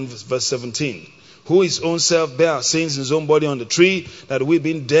 8:16 and verse 17. Who his own self bare our sins in his own body on the tree, that we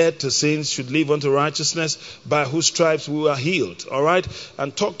being dead to sins should live unto righteousness, by whose stripes we were healed. All right?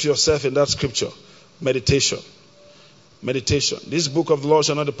 And talk to yourself in that scripture. Meditation. This book of the law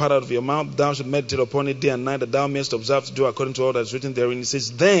shall not depart out of your mouth. Thou shalt meditate upon it day and night, that thou mayest observe to do according to all that is written therein. It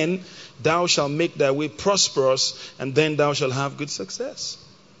says, then thou shalt make thy way prosperous, and then thou shalt have good success.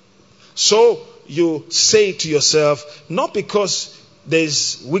 So you say to yourself, not because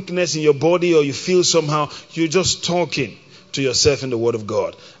there's weakness in your body or you feel somehow, you're just talking to yourself in the word of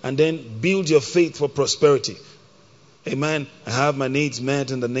God. And then build your faith for prosperity. Amen. I have my needs met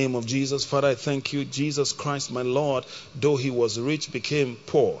in the name of Jesus. Father, I thank you. Jesus Christ, my Lord, though he was rich, became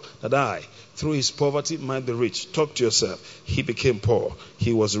poor, that I, through his poverty, might be rich. Talk to yourself. He became poor.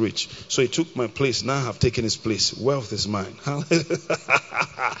 He was rich. So he took my place. Now I have taken his place. Wealth is mine.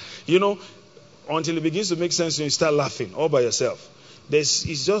 Until it begins to make sense, you start laughing all by yourself.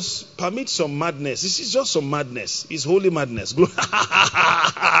 It's just permit some madness. This is just some madness. It's holy madness.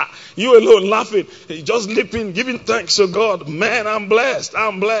 You alone laughing, just leaping, giving thanks to God. Man, I'm blessed.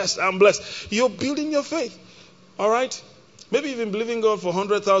 You're building your faith. All right? Maybe you've been believing God for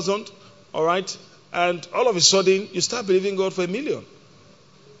 100,000. All right? And all of a sudden, you start believing God for 1 million.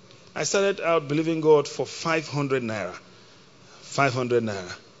 I started out believing God for 500 naira. 500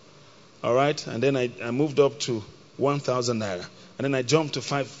 naira. All right? And then I moved up to 1,000 naira. And then I jumped to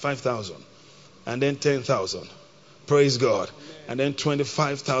 5,000. And then 10,000. Praise God. And then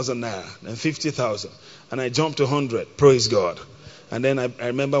 25,000 naira. And 50,000. And I jumped to 100. Praise God. And then I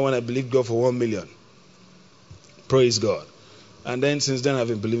remember when I believed God for 1 million. Praise God. And then since then I've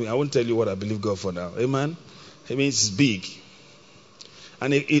been believing. I won't tell you what I believe God for now. Amen. It means it's big.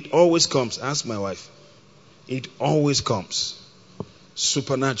 And it always comes. Ask my wife. It always comes.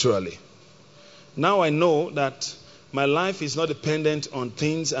 Supernaturally. Now I know that my life is not dependent on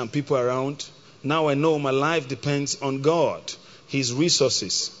things and people around. Now I know my life depends on God, his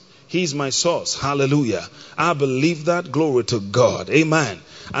resources. He's my source. Hallelujah. I believe that. Glory to God. Amen.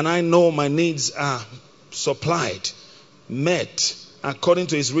 And I know my needs are supplied, met, according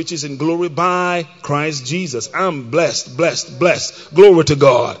to his riches in glory by Christ Jesus. I'm blessed. Glory to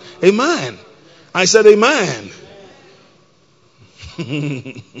God. Amen. I said amen.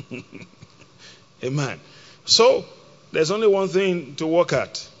 Amen. So, there's only one thing to work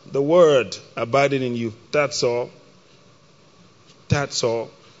at. The word abiding in you. That's all. That's all.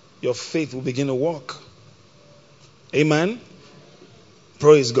 Your faith will begin to walk. Amen.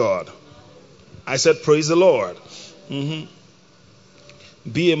 Praise God. I said praise the Lord. Be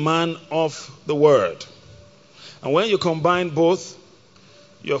a man of the word. And when you combine both,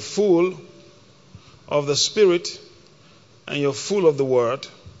 you're full of the Spirit and you're full of the word.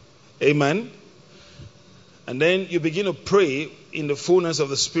 Amen. And then you begin to pray in the fullness of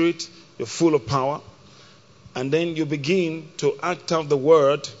the Spirit. You're full of power. And then you begin to act out the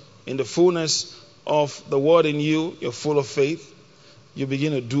word in the fullness of the word in you. You're full of faith. You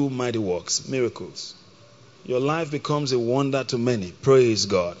begin to do mighty works, miracles. Your life becomes a wonder to many. Praise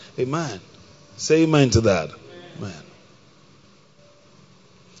God. Amen. Say amen to that. Amen.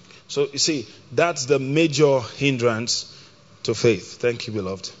 So you see, that's the major hindrance to faith. Thank you,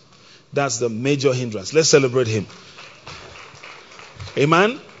 beloved. That's the major hindrance. Let's celebrate him.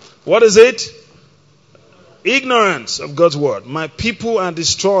 Amen. What is it? Ignorance of God's word. My people are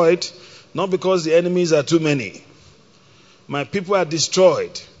destroyed not because the enemies are too many. My people are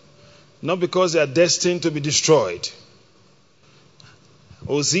destroyed not because they are destined to be destroyed.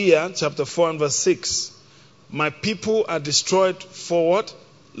 Hosea chapter 4 and verse 6. My people are destroyed for what?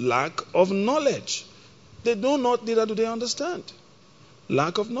 Lack of knowledge. They do not, neither do they understand.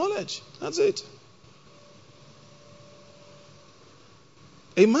 Lack of knowledge. That's it.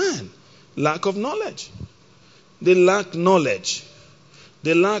 Amen. Lack of knowledge. They lack knowledge.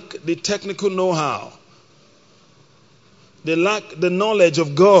 They lack the technical know-how. They lack the knowledge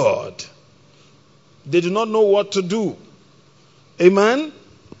of God. They do not know what to do. Amen.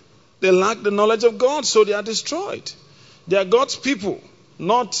 They lack the knowledge of God, so they are destroyed. They are God's people,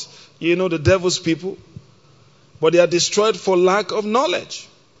 not, the devil's people. But they are destroyed for lack of knowledge.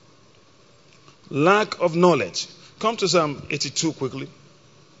 Lack of knowledge. Come to Psalm 82 quickly.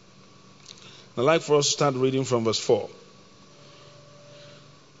 I'd like for us to start reading from verse 4.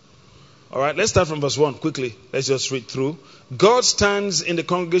 Alright, let's start from verse 1 quickly. Let's just read through. God stands in the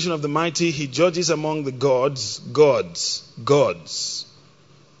congregation of the mighty. He judges among the gods.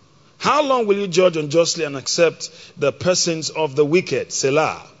 How long will you judge unjustly and accept the persons of the wicked?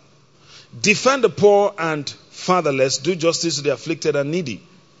 Selah. Defend the poor and fatherless. Do justice to the afflicted and needy.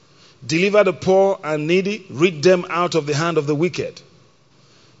 Deliver the poor and needy. Rid them out of the hand of the wicked.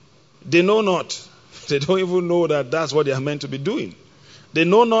 They know not. They don't even know that that's what they are meant to be doing. They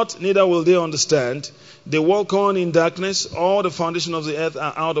know not, neither will they understand. They walk on in darkness. All the foundations of the earth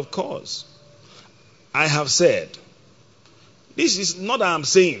are out of cause. I have said. This is not that I'm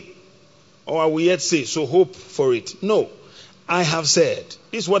saying, or I will yet say, so hope for it. No. I have said.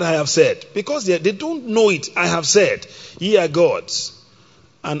 This is what I have said. Because they don't know it. I have said, ye are gods.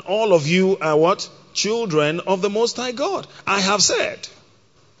 And all of you are what? Children of the Most High God. I have said.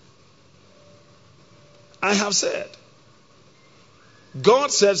 I have said.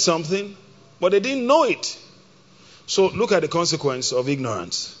 God said something, but they didn't know it. So look at the consequence of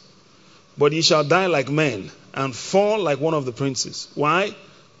ignorance. But ye shall die like men and fall like one of the princes. Why?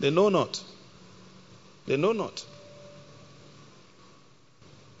 They know not. They know not.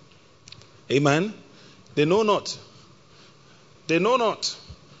 Amen. They know not. They know not.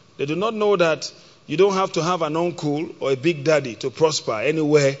 They do not know that you don't have to have an uncle or a big daddy to prosper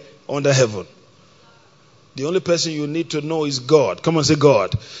anywhere under heaven. The only person you need to know is God. Come on, say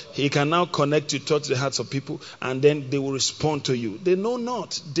God. He can now connect you, touch the hearts of people, and then they will respond to you. They know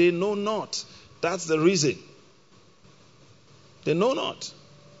not. They know not. That's the reason. They know not.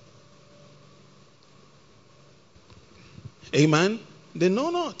 Amen. They know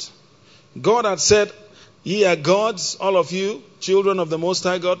not. God had said, ye are gods, all of you, children of the Most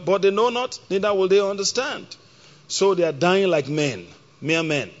High God, but they know not, neither will they understand. So they are dying like men, mere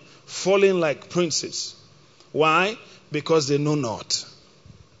men, falling like princes. Why? Because they know not.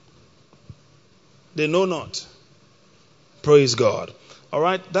 They know not. Praise God.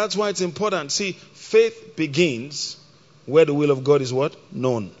 Alright, that's why it's important. See, faith begins where the will of God is what?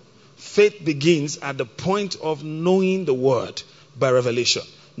 Known. Faith begins at the point of knowing the word by revelation.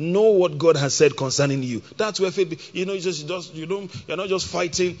 Know what God has said concerning you. That's where faith you're not just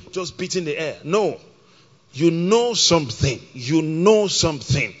fighting, just beating the air. No. You know something. You know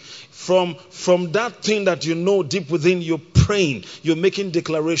something. From that thing that you know deep within, you're praying, you're making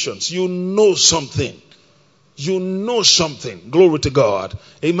declarations. You know something. You know something. Glory to God.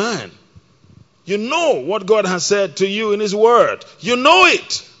 Amen. You know what God has said to you in His Word. You know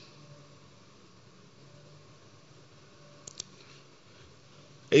it.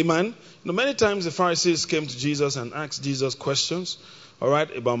 Amen. Many times the Pharisees came to Jesus and asked Jesus questions,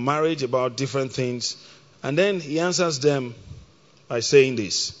 about marriage, about different things. And then He answers them by saying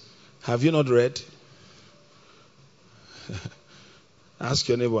this. Have you not read? Ask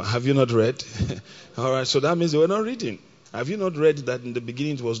your neighbor, have you not read? Alright, so that means they were not reading. Have you not read that in the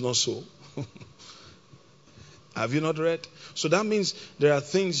beginning it was not so? Have you not read? So that means there are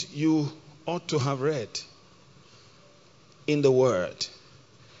things you ought to have read in the Word.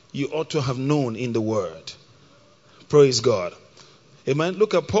 You ought to have known in the Word. Praise God. Amen.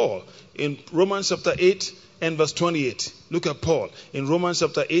 Look at Paul in Romans chapter 8 and verse 28. Look at Paul in Romans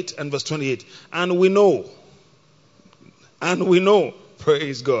chapter 8 and verse 28. And we know.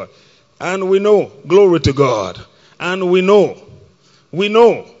 Praise God. And we know. Glory to God. And we know. We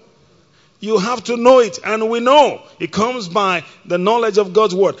know. You have to know it. And we know. It comes by the knowledge of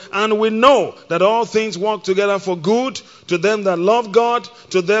God's word. And we know that all things work together for good to them that love God,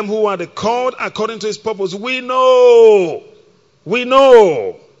 to them who are the called according to His purpose. We know. We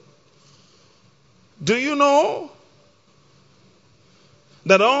know. Do you know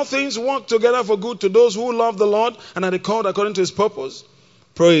that all things work together for good to those who love the Lord and are called according to his purpose?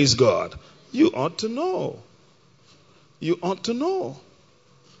 Praise God. You ought to know. You ought to know.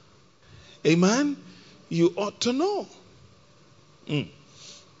 Amen? You ought to know. And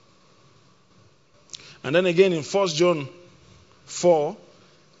then again in 1 John 4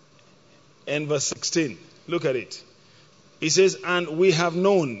 and verse 16. Look at it. He says, and we have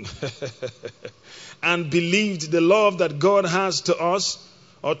known and believed the love that God has to us,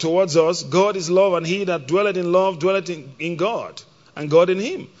 or towards us. God is love, and he that dwelleth in love dwelleth in God, and God in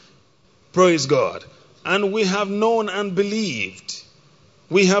him. Praise God. And we have known and believed.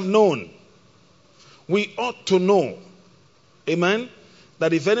 We have known. We ought to know. Amen.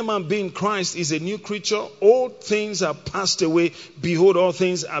 That if any man be in Christ is a new creature, old things are passed away. Behold, all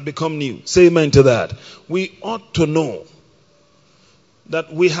things are become new. Say amen to that. We ought to know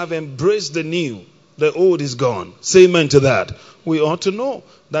that we have embraced the new. The old is gone. Say amen to that. We ought to know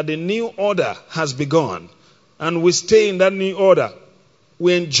that the new order has begun. And we stay in that new order.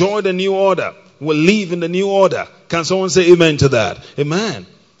 We enjoy the new order. We live in the new order. Can someone say amen to that? Amen.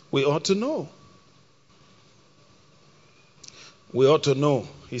 We ought to know. We ought to know.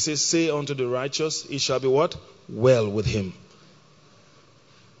 He says, say unto the righteous, it shall be what? Well with him.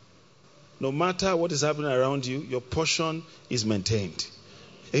 No matter what is happening around you, your portion is maintained.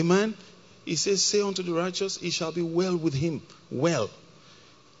 Amen. He says, say unto the righteous, it shall be well with him. Well.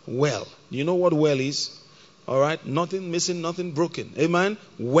 Well. You know what well is? Alright? Nothing missing, nothing broken. Amen.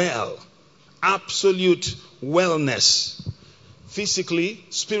 Well. Absolute wellness. Physically,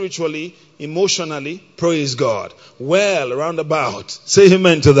 spiritually, emotionally. Praise God. Well, roundabout. Say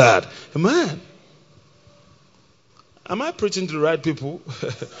amen to that. Amen. Am I preaching to the right people?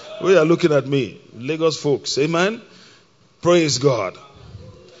 We are looking at me. Lagos folks. Amen. Praise God.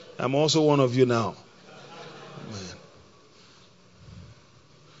 I'm also one of you now.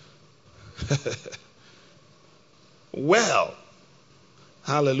 Amen. Well.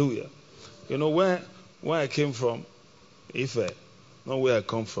 Hallelujah. You know where I came from? Ife. Not where I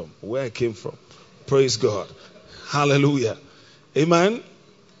come from. Where I came from. Praise God. Hallelujah. Amen.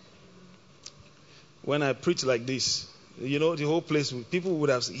 When I preach like this, you know, the whole place, people would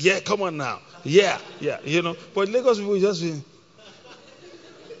have said, yeah, come on now. Yeah, you know. But Lagos people just be...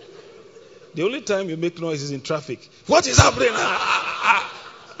 The only time you make noise is in traffic. What is happening?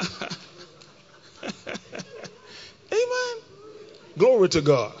 Amen. Glory to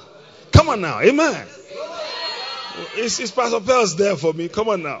God. Come on now. Amen. It's Pastor Pell's there for me. Come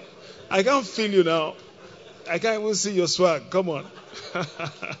on now. I can't feel you now. I can't even see your swag. Come on.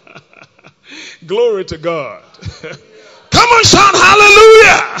 Glory to God. Come on, shout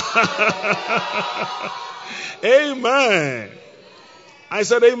hallelujah. Amen. I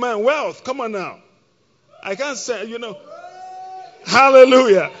said amen. Wealth. Come on now. I can't say, you know.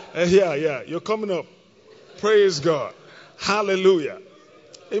 Hallelujah. Yeah. You're coming up. Praise God. Hallelujah.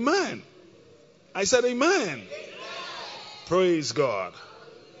 Amen. I said amen. Praise God.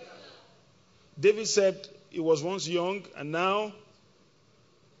 David said he was once young and now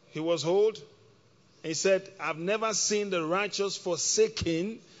he was old. He said, I've never seen the righteous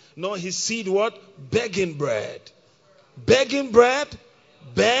forsaken, nor his seed what? Begging bread. Begging bread?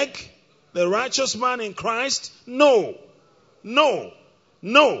 Beg the righteous man in Christ? No.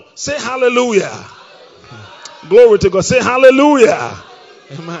 Say hallelujah. Glory to God. Say hallelujah.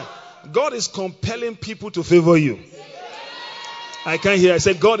 Amen. God is compelling people to favor you. I can't hear. I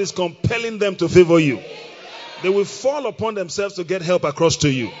said God is compelling them to favor you. They will fall upon themselves to get help across to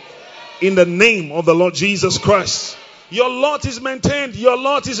you. In the name of the Lord Jesus Christ. Your lot is maintained. Your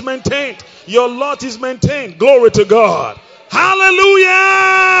lot is maintained. Your lot is maintained. Glory to God.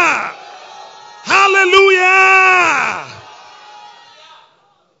 Hallelujah. Hallelujah.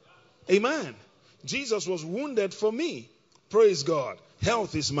 Amen. Jesus was wounded for me. Praise God.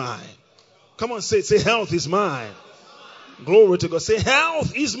 Health is mine. Come on, say it. Say health is mine. Glory to God. Say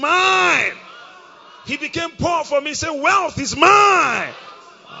health is mine. He became poor for me. Say wealth is mine.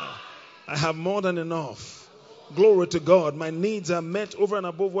 I have more than enough. Glory to God. My needs are met over and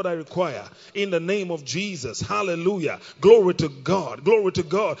above what I require. In the name of Jesus. Hallelujah. Glory to God. Glory to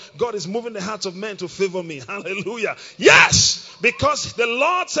God. God is moving the hearts of men to favor me. Hallelujah. Yes. Because the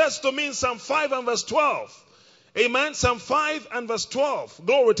Lord says to me in Psalm 5 and verse 12. Amen. Psalm 5 and verse 12.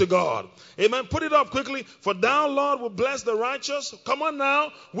 Glory to God. Amen. Put it up quickly. For thou, Lord, will bless the righteous. Come on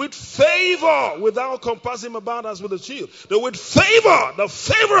now. With favor. Without compass him about us with a shield. With favor. The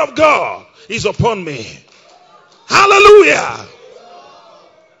favor of God is upon me. Hallelujah.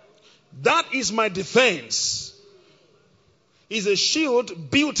 That is my defense. is a shield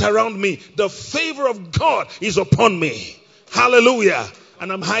built around me. The favor of God is upon me. Hallelujah.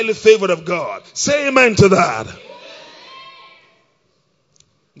 And I'm highly favored of God. Say amen to that.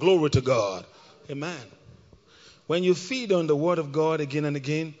 Glory to God. Amen. When you feed on the word of God again and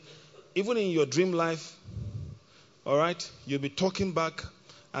again, even in your dream life, all right, you'll be talking back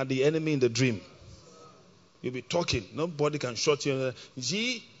at the enemy in the dream. You'll be talking. Nobody can shut you.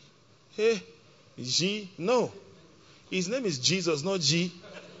 G, hey, G, no. His name is Jesus, not G.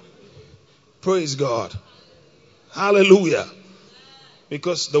 Praise God. Hallelujah.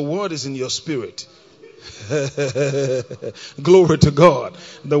 Because the word is in your spirit. Glory to God.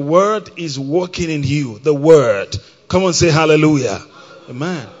 The word is working in you. The word. Come on, say hallelujah.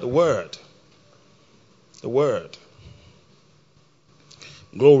 Amen. The word. The word.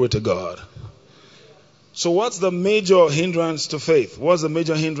 Glory to God. So what's the major hindrance to faith? What's the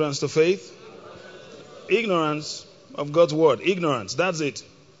major hindrance to faith? Ignorance of God's word. Ignorance. That's it.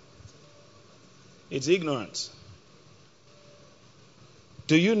 It's ignorance.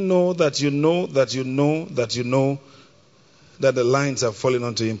 Do you know that you know that you know that you know that the lines are falling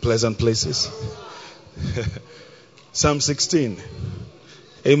onto you in pleasant places? Psalm 16.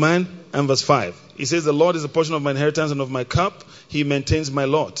 Amen. And verse 5. He says, the Lord is the portion of my inheritance and of my cup. He maintains my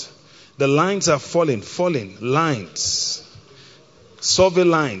lot. The lines are falling. Lines. Survey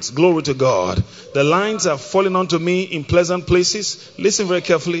lines. Glory to God. The lines are falling onto me in pleasant places. Listen very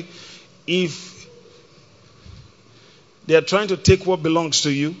carefully. If they are trying to take what belongs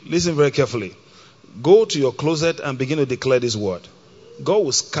to you, listen very carefully. Go to your closet and begin to declare this word. God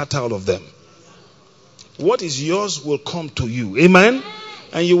will scatter all of them. What is yours will come to you. Amen?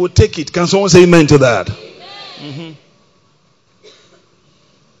 And you will take it. Can someone say amen to that? Mm-hmm.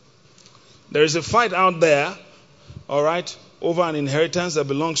 There is a fight out there, all right, over an inheritance that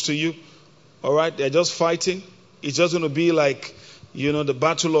belongs to you. All right, they're just fighting. It's just going to be like, the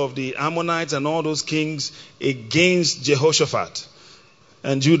battle of the Ammonites and all those kings against Jehoshaphat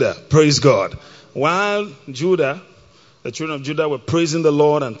and Judah. Praise God. While Judah, the children of Judah were praising the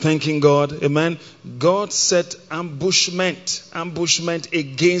Lord and thanking God, amen, God set ambushment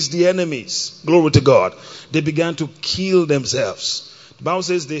against the enemies. Glory to God. They began to kill themselves. The Bible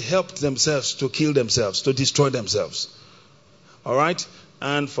says they helped themselves to kill themselves, to destroy themselves. All right?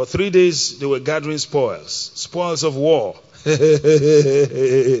 And for 3 days, they were gathering spoils of war.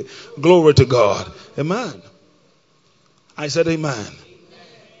 Glory to God. Amen. I said amen.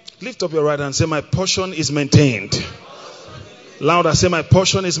 Lift up your right hand and say, my portion is maintained. Louder, say, my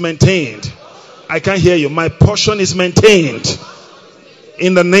portion is maintained. I can't hear you. My portion is maintained.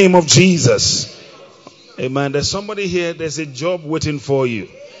 In the name of Jesus. Amen. There's somebody here, there's a job waiting for you.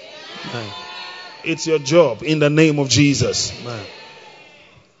 Amen. It's your job in the name of Jesus. Amen.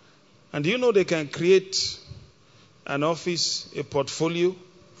 And do you know they can create an office, a portfolio,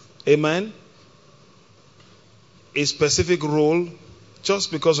 amen, a specific role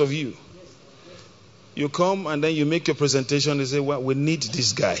just because of you. You come and then you make your presentation. They say, well, we need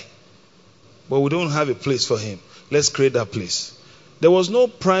this guy, but we don't have a place for him. Let's create that place. There was no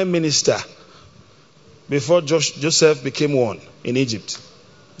prime minister before Joseph became one in Egypt.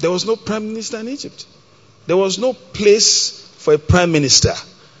 There was no prime minister in Egypt. There was no place for a prime minister.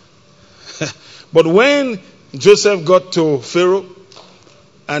 But when Joseph got to Pharaoh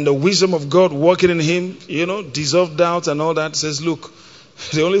and the wisdom of God working in him, dissolved doubt and all that, says, look,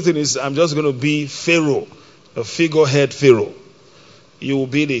 the only thing is I'm just going to be Pharaoh, a figurehead Pharaoh. You will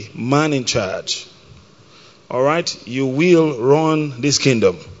be the man in charge. All right? You will run this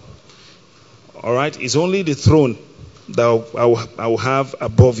kingdom. All right? It's only the throne that I will have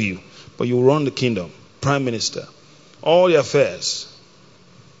above you. But you will run the kingdom. Prime Minister. All your affairs.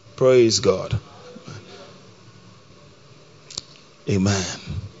 Praise God. Amen.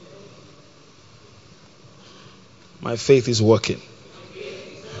 My faith is working.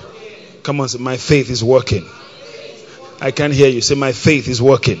 Come on, say, my faith is working. I can't hear you. Say, my faith is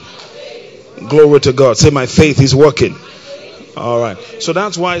working. Glory to God. Say, my faith is working. All right. So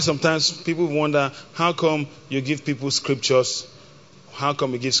that's why sometimes people wonder, how come you give people scriptures? How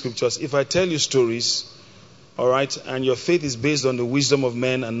come you give scriptures? If I tell you stories, all right, and your faith is based on the wisdom of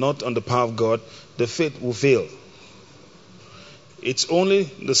men and not on the power of God, the faith will fail. It's only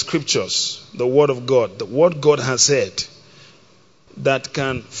the scriptures, the word of God, what God has said, that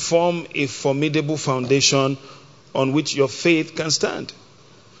can form a formidable foundation on which your faith can stand.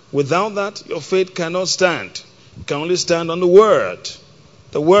 Without that, your faith cannot stand. It can only stand on the word.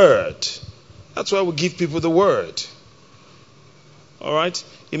 The word. That's why we give people the word. All right?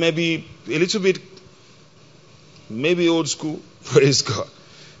 It may be a little bit, maybe old school. Praise God.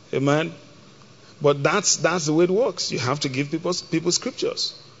 Amen. But that's the way it works. You have to give people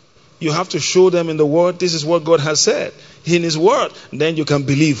scriptures. You have to show them in the Word, this is what God has said in His Word. Then you can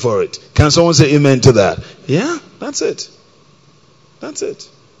believe for it. Can someone say amen to that? Yeah, that's it. That's it.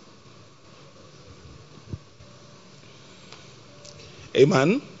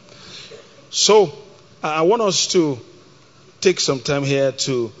 Amen. So, I want us to take some time here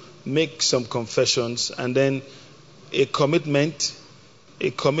to make some confessions and then a commitment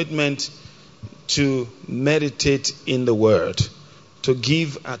to meditate in the Word, to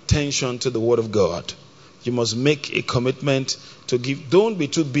give attention to the Word of God. You must make a commitment to give. Don't be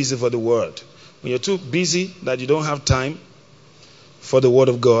too busy for the Word. When you're too busy that you don't have time for the Word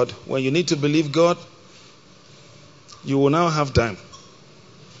of God, when you need to believe God, you will now have time.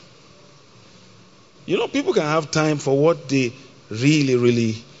 You know, people can have time for what they really,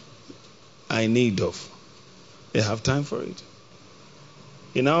 really are in need of. They have time for it.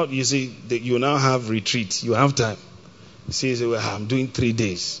 You see, you now have retreat. You have time. You see, well, I'm doing 3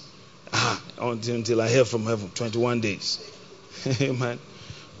 days. Until I hear from heaven, 21 days. Amen.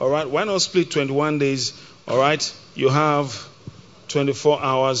 All right, why not split 21 days? All right, you have 24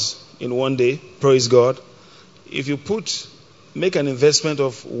 hours in one day. Praise God. If you make an investment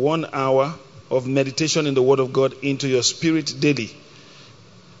of 1 hour of meditation in the Word of God into your spirit daily.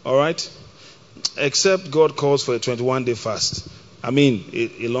 All right? Except God calls for a 21-day fast. I mean,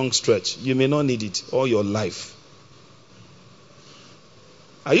 a long stretch. You may not need it all your life.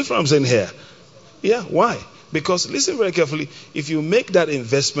 Are you from saying here? Yeah, why? Because, listen very carefully, if you make that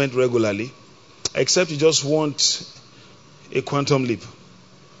investment regularly, except you just want a quantum leap,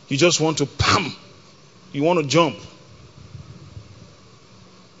 you just want to you want to jump.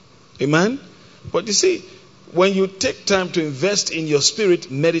 Amen? But you see, when you take time to invest in your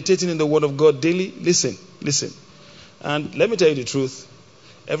spirit, meditating in the Word of God daily, listen. And let me tell you the truth.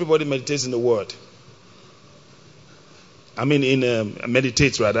 Everybody meditates in the Word. I mean,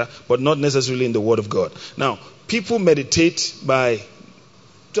 meditates rather, but not necessarily in the Word of God. Now, people meditate by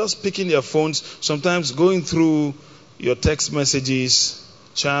just picking their phones, sometimes going through your text messages,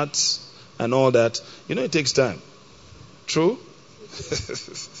 chats, and all that. You know, it takes time. True?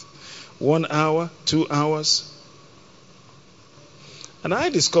 1 hour, 2 hours. And I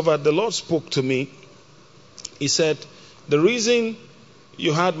discovered the Lord spoke to me. He said, the reason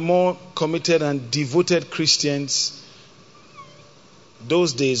you had more committed and devoted Christians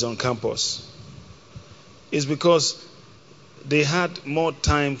those days on campus is because they had more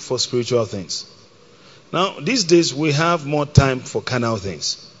time for spiritual things. Now, these days we have more time for carnal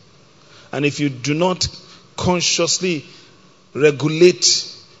things. And if you do not consciously regulate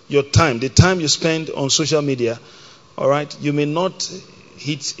your time, the time you spend on social media, all right, you may not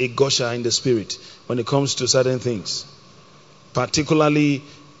hit a gusher in the spirit when it comes to certain things. Particularly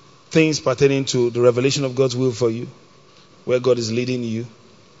things pertaining to the revelation of God's will for you, where God is leading you.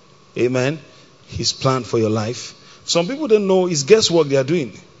 Amen. His plan for your life. Some people don't know it's guesswork they are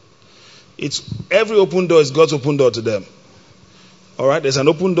doing. It's every open door is God's open door to them. All right, there's an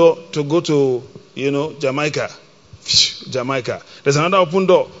open door to go to, Jamaica. There's another open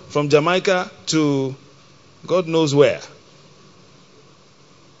door from Jamaica to God knows where.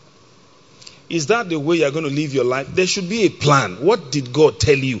 Is that the way you're going to live your life? There should be a plan. What did God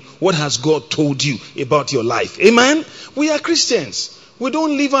tell you? What has God told you about your life? Amen? We are Christians. We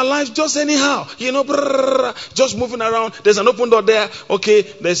don't live our lives just anyhow. Just moving around. There's an open door there. Okay,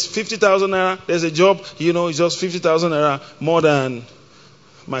 there's 50,000 naira. There's a job. It's just 50,000 naira more than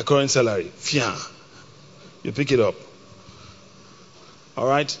my current salary. Fiam. You pick it up. All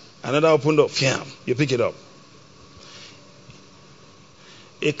right? Another open door. Fiam. You pick it up.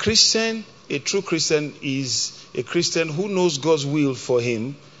 A true Christian is a Christian who knows God's will for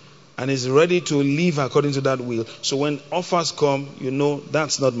him and is ready to live according to that will. So when offers come,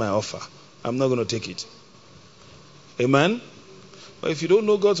 that's not my offer. I'm not going to take it. Amen? But if you don't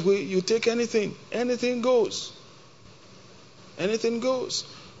know God's will, you take anything. Anything goes. Anything goes.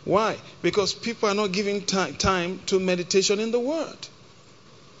 Why? Because people are not giving time to meditation in the Word.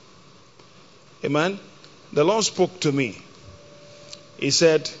 Amen? The Lord spoke to me. He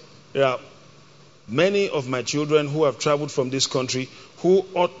said, there are many of my children who have traveled from this country who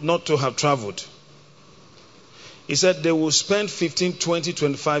ought not to have traveled. He said they will spend 15, 20,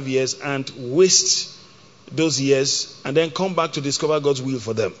 25 years and waste those years and then come back to discover God's will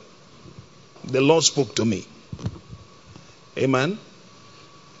for them. The Lord spoke to me. Amen.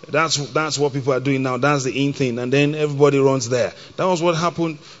 That's what people are doing now. That's the in thing. And then everybody runs there. That was what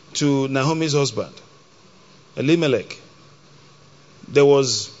happened to Naomi's husband, Elimelech. There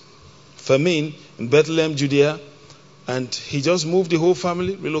was famine in Bethlehem, Judea, And he just moved the whole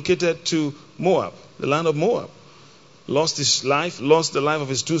family, relocated to Moab, the land of Moab. Lost his life, lost the life of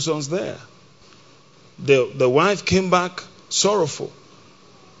his 2 sons there. The wife came back sorrowful.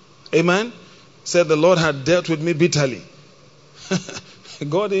 Amen. Said the Lord had dealt with me bitterly.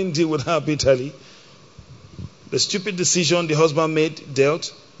 God didn't deal with her bitterly. The stupid decision the husband made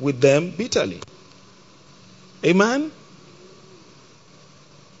dealt with them bitterly. Amen.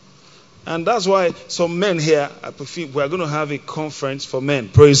 And that's why some men here, we are going to have a conference for men.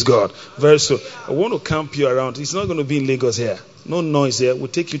 Praise God. Very soon. I want to camp you around. It's not going to be in Lagos here. No noise here. We'll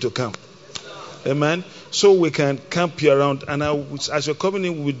take you to camp. Amen. So we can camp you around. And as you're coming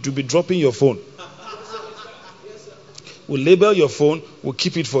in, we'll be dropping your phone. We'll label your phone. We'll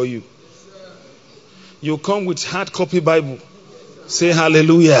keep it for you. You'll come with hard copy Bible. Say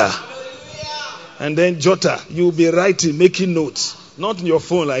hallelujah. And then jotter. You'll be writing, making notes. Not in your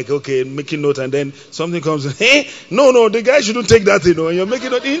phone, like, okay, making notes, and then something comes in. Hey, no, the guy shouldn't take that thing. And you're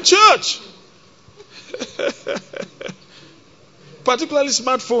making it in church. Particularly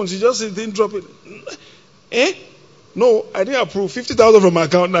smartphones. You just didn't drop it. Eh? No, I didn't approve. 50,000 from my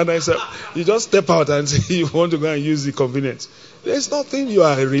account. And I said, you just step out and say you want to go and use the convenience. There's nothing you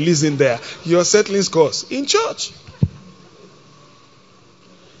are releasing there. You're settling scores in church.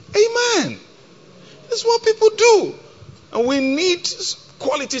 Amen. That's what people do. And we need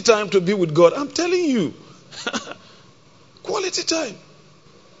quality time to be with God. I'm telling you. Quality time.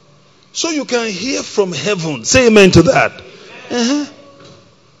 So you can hear from heaven. Say amen to that. Uh-huh.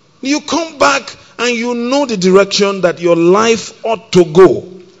 You come back and you know the direction that your life ought to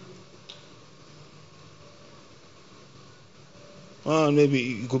go. Oh,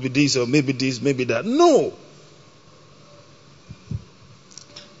 maybe it could be this or maybe this, maybe that. No.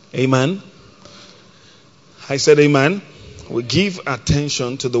 Amen. I said amen. We give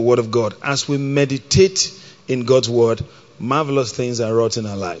attention to the word of God. As we meditate in God's word, marvelous things are wrought in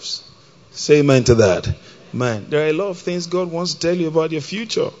our lives. Say amen to that. Man, there are a lot of things God wants to tell you about your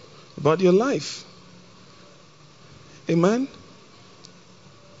future, about your life. Amen.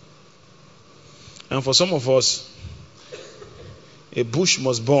 And for some of us, a bush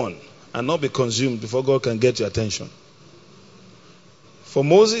must burn and not be consumed before God can get your attention. For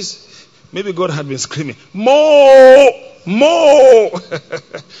Moses, maybe God had been screaming, "More! More!"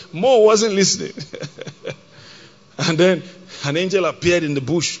 More wasn't listening. And then an angel appeared in the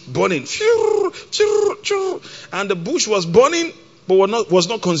bush, burning. And the bush was burning, but was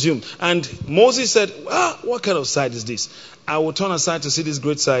not consumed. And Moses said, what kind of sight is this? I will turn aside to see this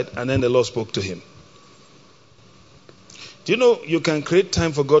great sight. And then the Lord spoke to him. Do you know you can create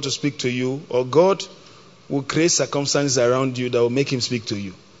time for God to speak to you, or God will create circumstances around you that will make him speak to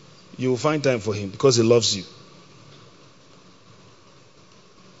you. You will find time for him because he loves you.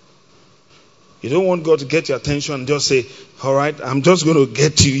 You don't want God to get your attention and just say, all right, I'm just going to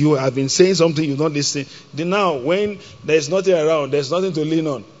get to you. I've been saying something, you're not listening. Then now, when there's nothing around, there's nothing to lean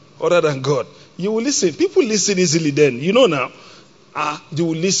on other than God, you will listen. People listen easily then. You know now. You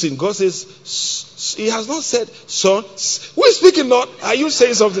will listen. God says, he has not said, son, who is speaking, Lord? Are you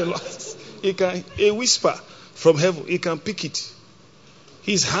saying something, Lord? He can, a whisper from heaven, he can pick it.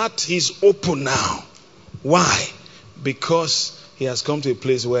 His heart is open now. Why? Because he has come to a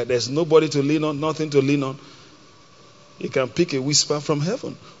place where there's nobody to lean on, nothing to lean on. He can pick a whisper from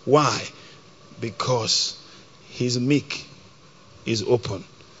heaven. Why? Because his meek is open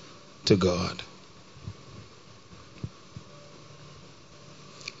to God.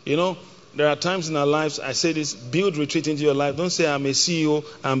 You know, there are times in our lives, I say this, build retreat into your life. Don't say I'm a CEO,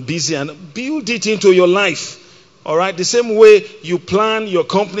 I'm busy, and build it into your life. All right, the same way you plan your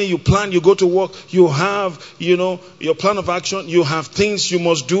company, you go to work, you have, your plan of action, you have things you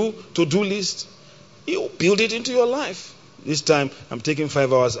must do, to-do list. You build it into your life. This time, I'm taking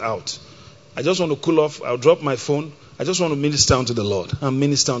 5 hours out. I just want to cool off. I'll drop my phone. I just want to minister unto the Lord and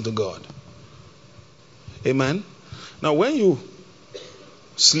minister unto God. Amen. Now, when you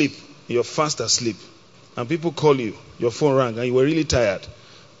sleep, you're fast asleep, and people call you, your phone rang, and you were really tired.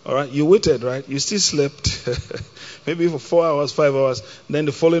 All right, you waited, right? You still slept, maybe for 4 hours, 5 hours. Then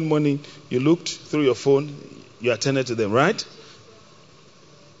the following morning, you looked through your phone, you attended to them, right?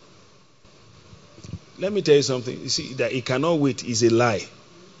 Let me tell you something. You see, that he cannot wait is a lie.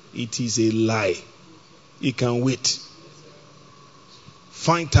 It is a lie. He can wait.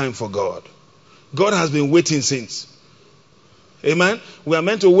 Find time for God. God has been waiting since. Amen. We are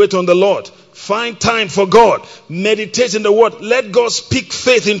meant to wait on the Lord. Find time for God. Meditate in the word. Let God speak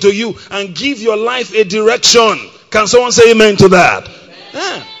faith into you and give your life a direction. Can someone say amen to that?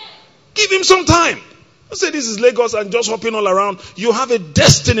 Yeah. Give him some time. Don't say this is Lagos and just hopping all around. You have a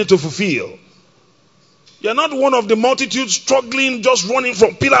destiny to fulfill. You're not one of the multitude struggling, just running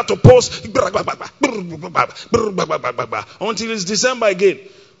from pillar to post until it's December again.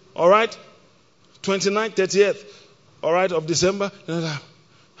 All right? 29th, 30th, all right, of December.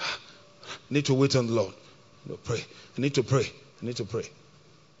 Need to wait on the Lord. Pray. I need to pray. I need to pray.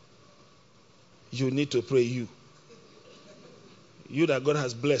 You need to pray, you. You that God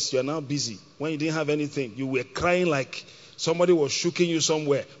has blessed, you are now busy. When you didn't have anything, you were crying like somebody was shaking you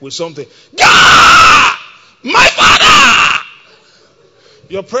somewhere with something. God! My Father!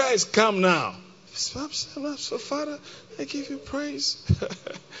 Your prayer is calm now. So, Father, I give you praise.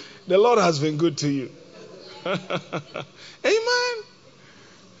 The Lord has been good to you. Amen.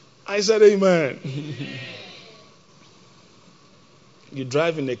 I said amen. You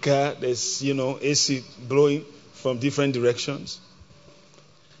drive in a car, there's, AC blowing from different directions.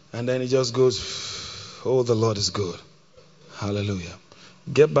 And then it just goes, oh, the Lord is good. Hallelujah.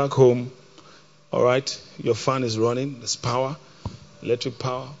 Get back home. All right. Your fan is running. There's power. Electric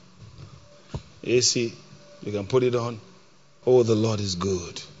power. AC. You can put it on. Oh, the Lord is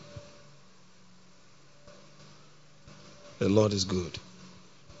good. The Lord is good.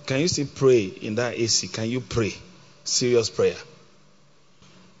 Can you still pray in that AC? Can you pray? Serious prayer.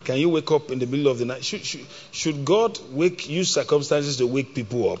 Can you wake up in the middle of the night? Should God use circumstances to wake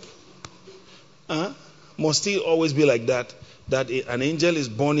people up? Must he always be like that? That an angel is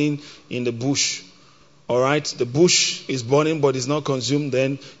burning in the bush. All right? The bush is burning but it's not consumed.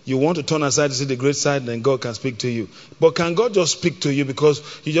 Then you want to turn aside to see the great side, then God can speak to you. But can God just speak to you because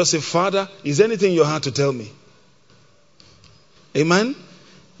you just say, Father, is there anything in your heart to tell me? Amen?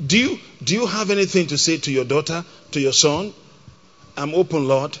 Do you have anything to say to your daughter, to your son? I'm open,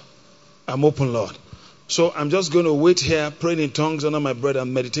 Lord. I'm open, Lord. So I'm just going to wait here, praying in tongues under my breath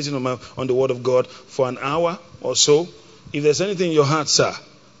and meditating on the word of God for an hour or so. If there's anything in your heart, sir,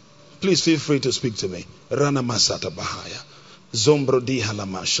 please feel free to speak to me. Rana Masata Bahaya. Zombrodi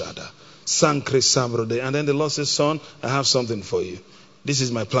Halamashada. Sankre Sambrode. And then the Lord says, son, I have something for you. This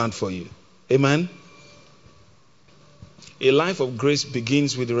is my plan for you. Amen. A life of grace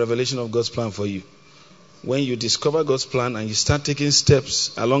begins with the revelation of God's plan for you. When you discover God's plan and you start taking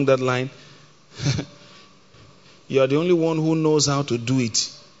steps along that line, you are the only one who knows how to do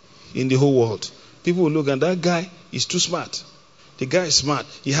it in the whole world. People will look and that guy is too smart. The guy is smart.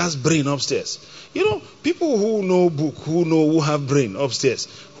 He has brain upstairs. People who know book, who have brain upstairs,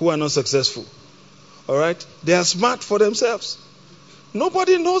 who are not successful. All right? They are smart for themselves.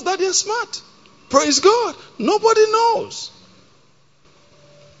 Nobody knows that they are smart. Praise God. Nobody knows.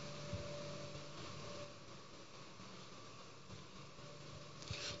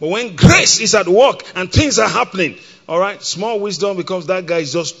 But when grace is at work and things are happening, all right, small wisdom becomes that guy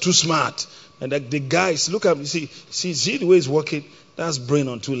is just too smart. And the guys, look at me, see the way he's working? That's brain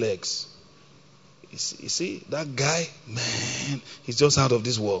on two legs. You see, that guy, man, he's just out of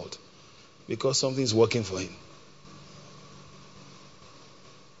this world because something's working for him.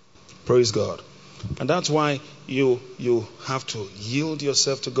 Praise God. And that's why you have to yield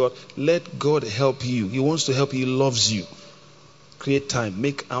yourself to God. Let God help you. He wants to help you. He loves you. Create time.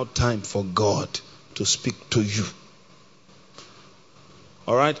 Make out time for God to speak to you.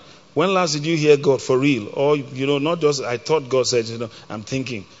 All right? When last did you hear God for real? Or, not just, I thought God said, I'm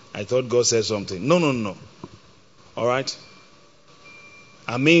thinking, I thought God said something. No. All right?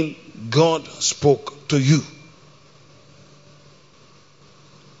 I mean, God spoke to you.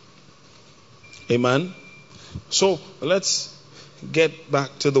 Amen? So, let's get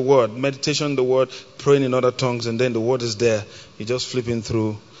back to the word. Meditation on the word, praying in other tongues, and then the word is there. You're just flipping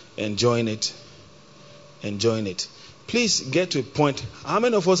through, enjoying it. Please get to a point. How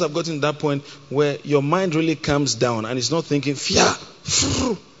many of us have gotten to that point where your mind really calms down and it's not thinking, You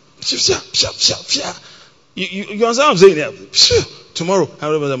understand what I'm saying? Yeah. Tomorrow,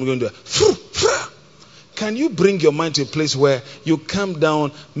 however I'm going to do it. Can you bring your mind to a place where you calm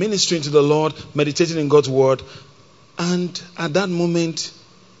down, ministering to the Lord, meditating in God's word, and at that moment,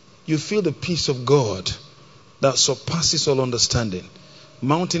 you feel the peace of God that surpasses all understanding,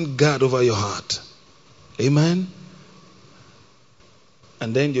 mounting guard over your heart. Amen?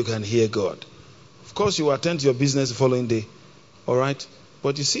 And then you can hear God. Of course, you attend to your business the following day. All right?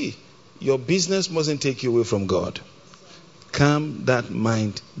 But you see, your business mustn't take you away from God. Calm that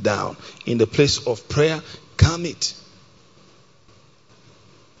mind down. In the place of prayer, calm it.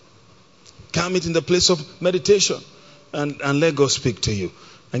 Calm it in the place of meditation. And let God speak to you.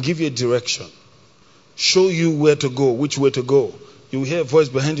 And give you a direction. Show you where to go, which way to go. You will hear a voice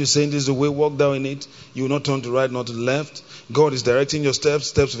behind you saying, this is the way, walk down in it. You will not turn to the right, not to the left. God is directing your steps.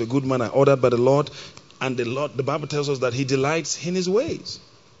 Steps of a good man are ordered by the Lord. And the Bible tells us that He delights in His ways.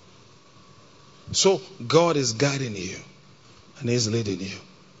 So God is guiding you and He's leading you.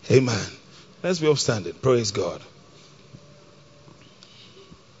 Amen. Let's be upstanding. Praise God.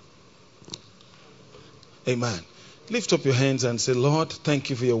 Amen. Lift up your hands and say, Lord, thank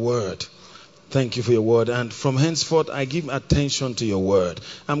you for your word. Thank you for your word. And from henceforth, I give attention to your word.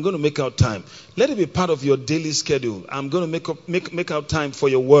 I'm going to make out time. Let it be part of your daily schedule. I'm going to make out time for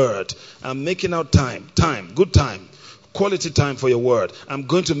your word. I'm making out time, good time, quality time for your word. I'm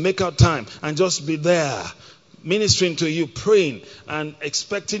going to make out time and just be there, ministering to you, praying and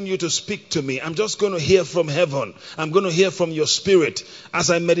expecting you to speak to me. I'm just going to hear from heaven. I'm going to hear from your spirit. As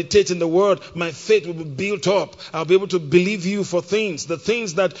I meditate in the word, my faith will be built up. I'll be able to believe you for things, the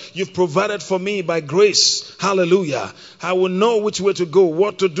things that you've provided for me by grace. Hallelujah. I will know which way to go,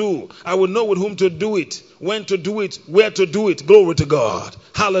 what to do. I will know with whom to do it, when to do it, where to do it. Glory to God.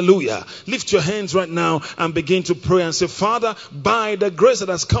 Hallelujah. Lift your hands right now and begin to pray and say, Father, by the grace that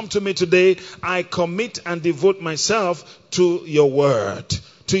has come to me today, I commit and devote myself to your word.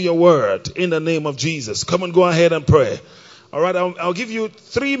 To your word in the name of Jesus. Come on, go ahead and pray. All right, I'll give you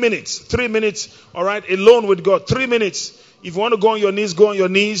 3 minutes. 3 minutes, all right, alone with God. 3 minutes. If you want to go on your knees, go on your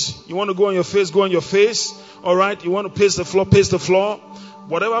knees. You want to go on your face, go on your face. All right, you want to pace the floor.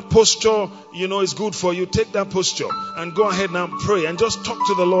 Whatever posture you know is good for you, take that posture and go ahead now and pray and just talk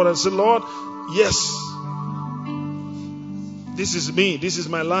to the Lord and say, Lord, yes, this is me. This is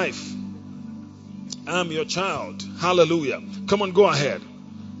my life. I'm your child. Hallelujah. Come on, go ahead.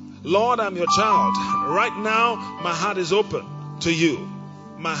 Lord, I'm your child. Right now, my heart is open to you.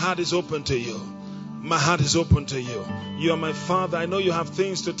 My heart is open to you. My heart is open to you. You are my Father. I know you have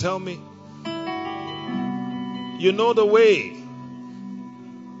things to tell me. You know the way.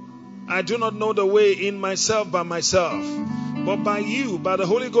 I do not know the way in myself by myself. But by you, by the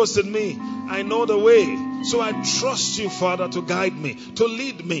Holy Ghost in me, I know the way. So I trust you, Father, to guide me, to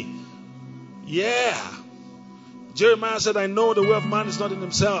lead me. Yeah. Jeremiah said, I know the way of man is not in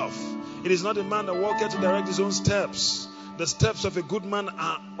himself. It is not a man that walketh to direct his own steps. The steps of a good man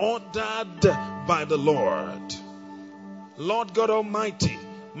are ordered by the Lord. Lord God Almighty,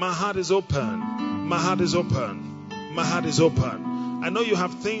 my heart is open. My heart is open. My heart is open. I know you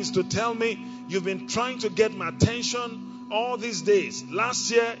have things to tell me. You've been trying to get my attention all these days.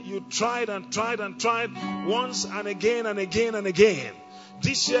 Last year, you tried and tried and tried once and again and again and again.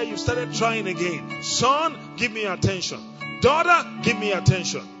 This year, you started trying again. Son, give me attention. Daughter, give me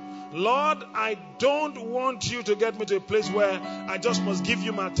attention. Lord, I don't want you to get me to a place where I just must give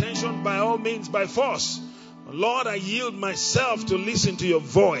you my attention by all means, by force. Lord, I yield myself to listen to your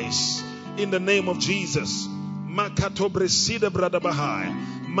voice in the name of Jesus. Pray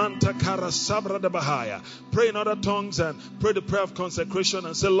in other tongues and pray the prayer of consecration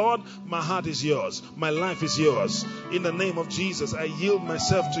and say, Lord, my heart is yours. My life is yours. In the name of Jesus, I yield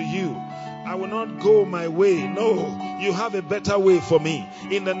myself to you. I will not go my way. No, you have a better way for me.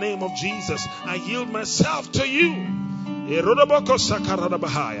 In the name of Jesus, I yield myself to you.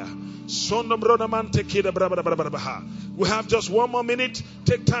 We have just 1 more minute.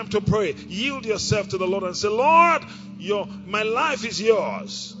 Take time to pray. Yield yourself to the Lord and say, Lord, my life is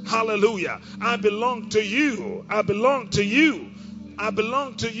yours. Hallelujah. I belong to you. I belong to you. I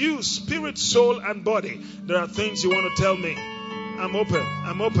belong to you, spirit, soul, and body. There are things you want to tell me. I'm open.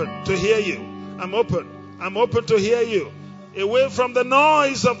 I'm open to hear you. I'm open. I'm open to hear you. Away from the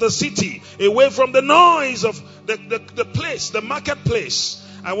noise of the city. Away from the noise of the place, the marketplace.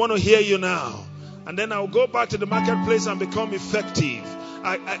 I want to hear you now. And then I'll go back to the marketplace and become effective.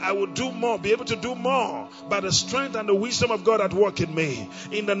 I will do more, be able to do more by the strength and the wisdom of God at work in me.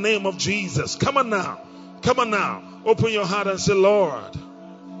 In the name of Jesus. Come on now. Come on now. Open your heart and say, Lord,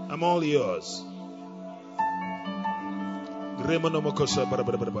 I'm all yours. Brata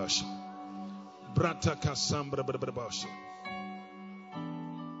kasambra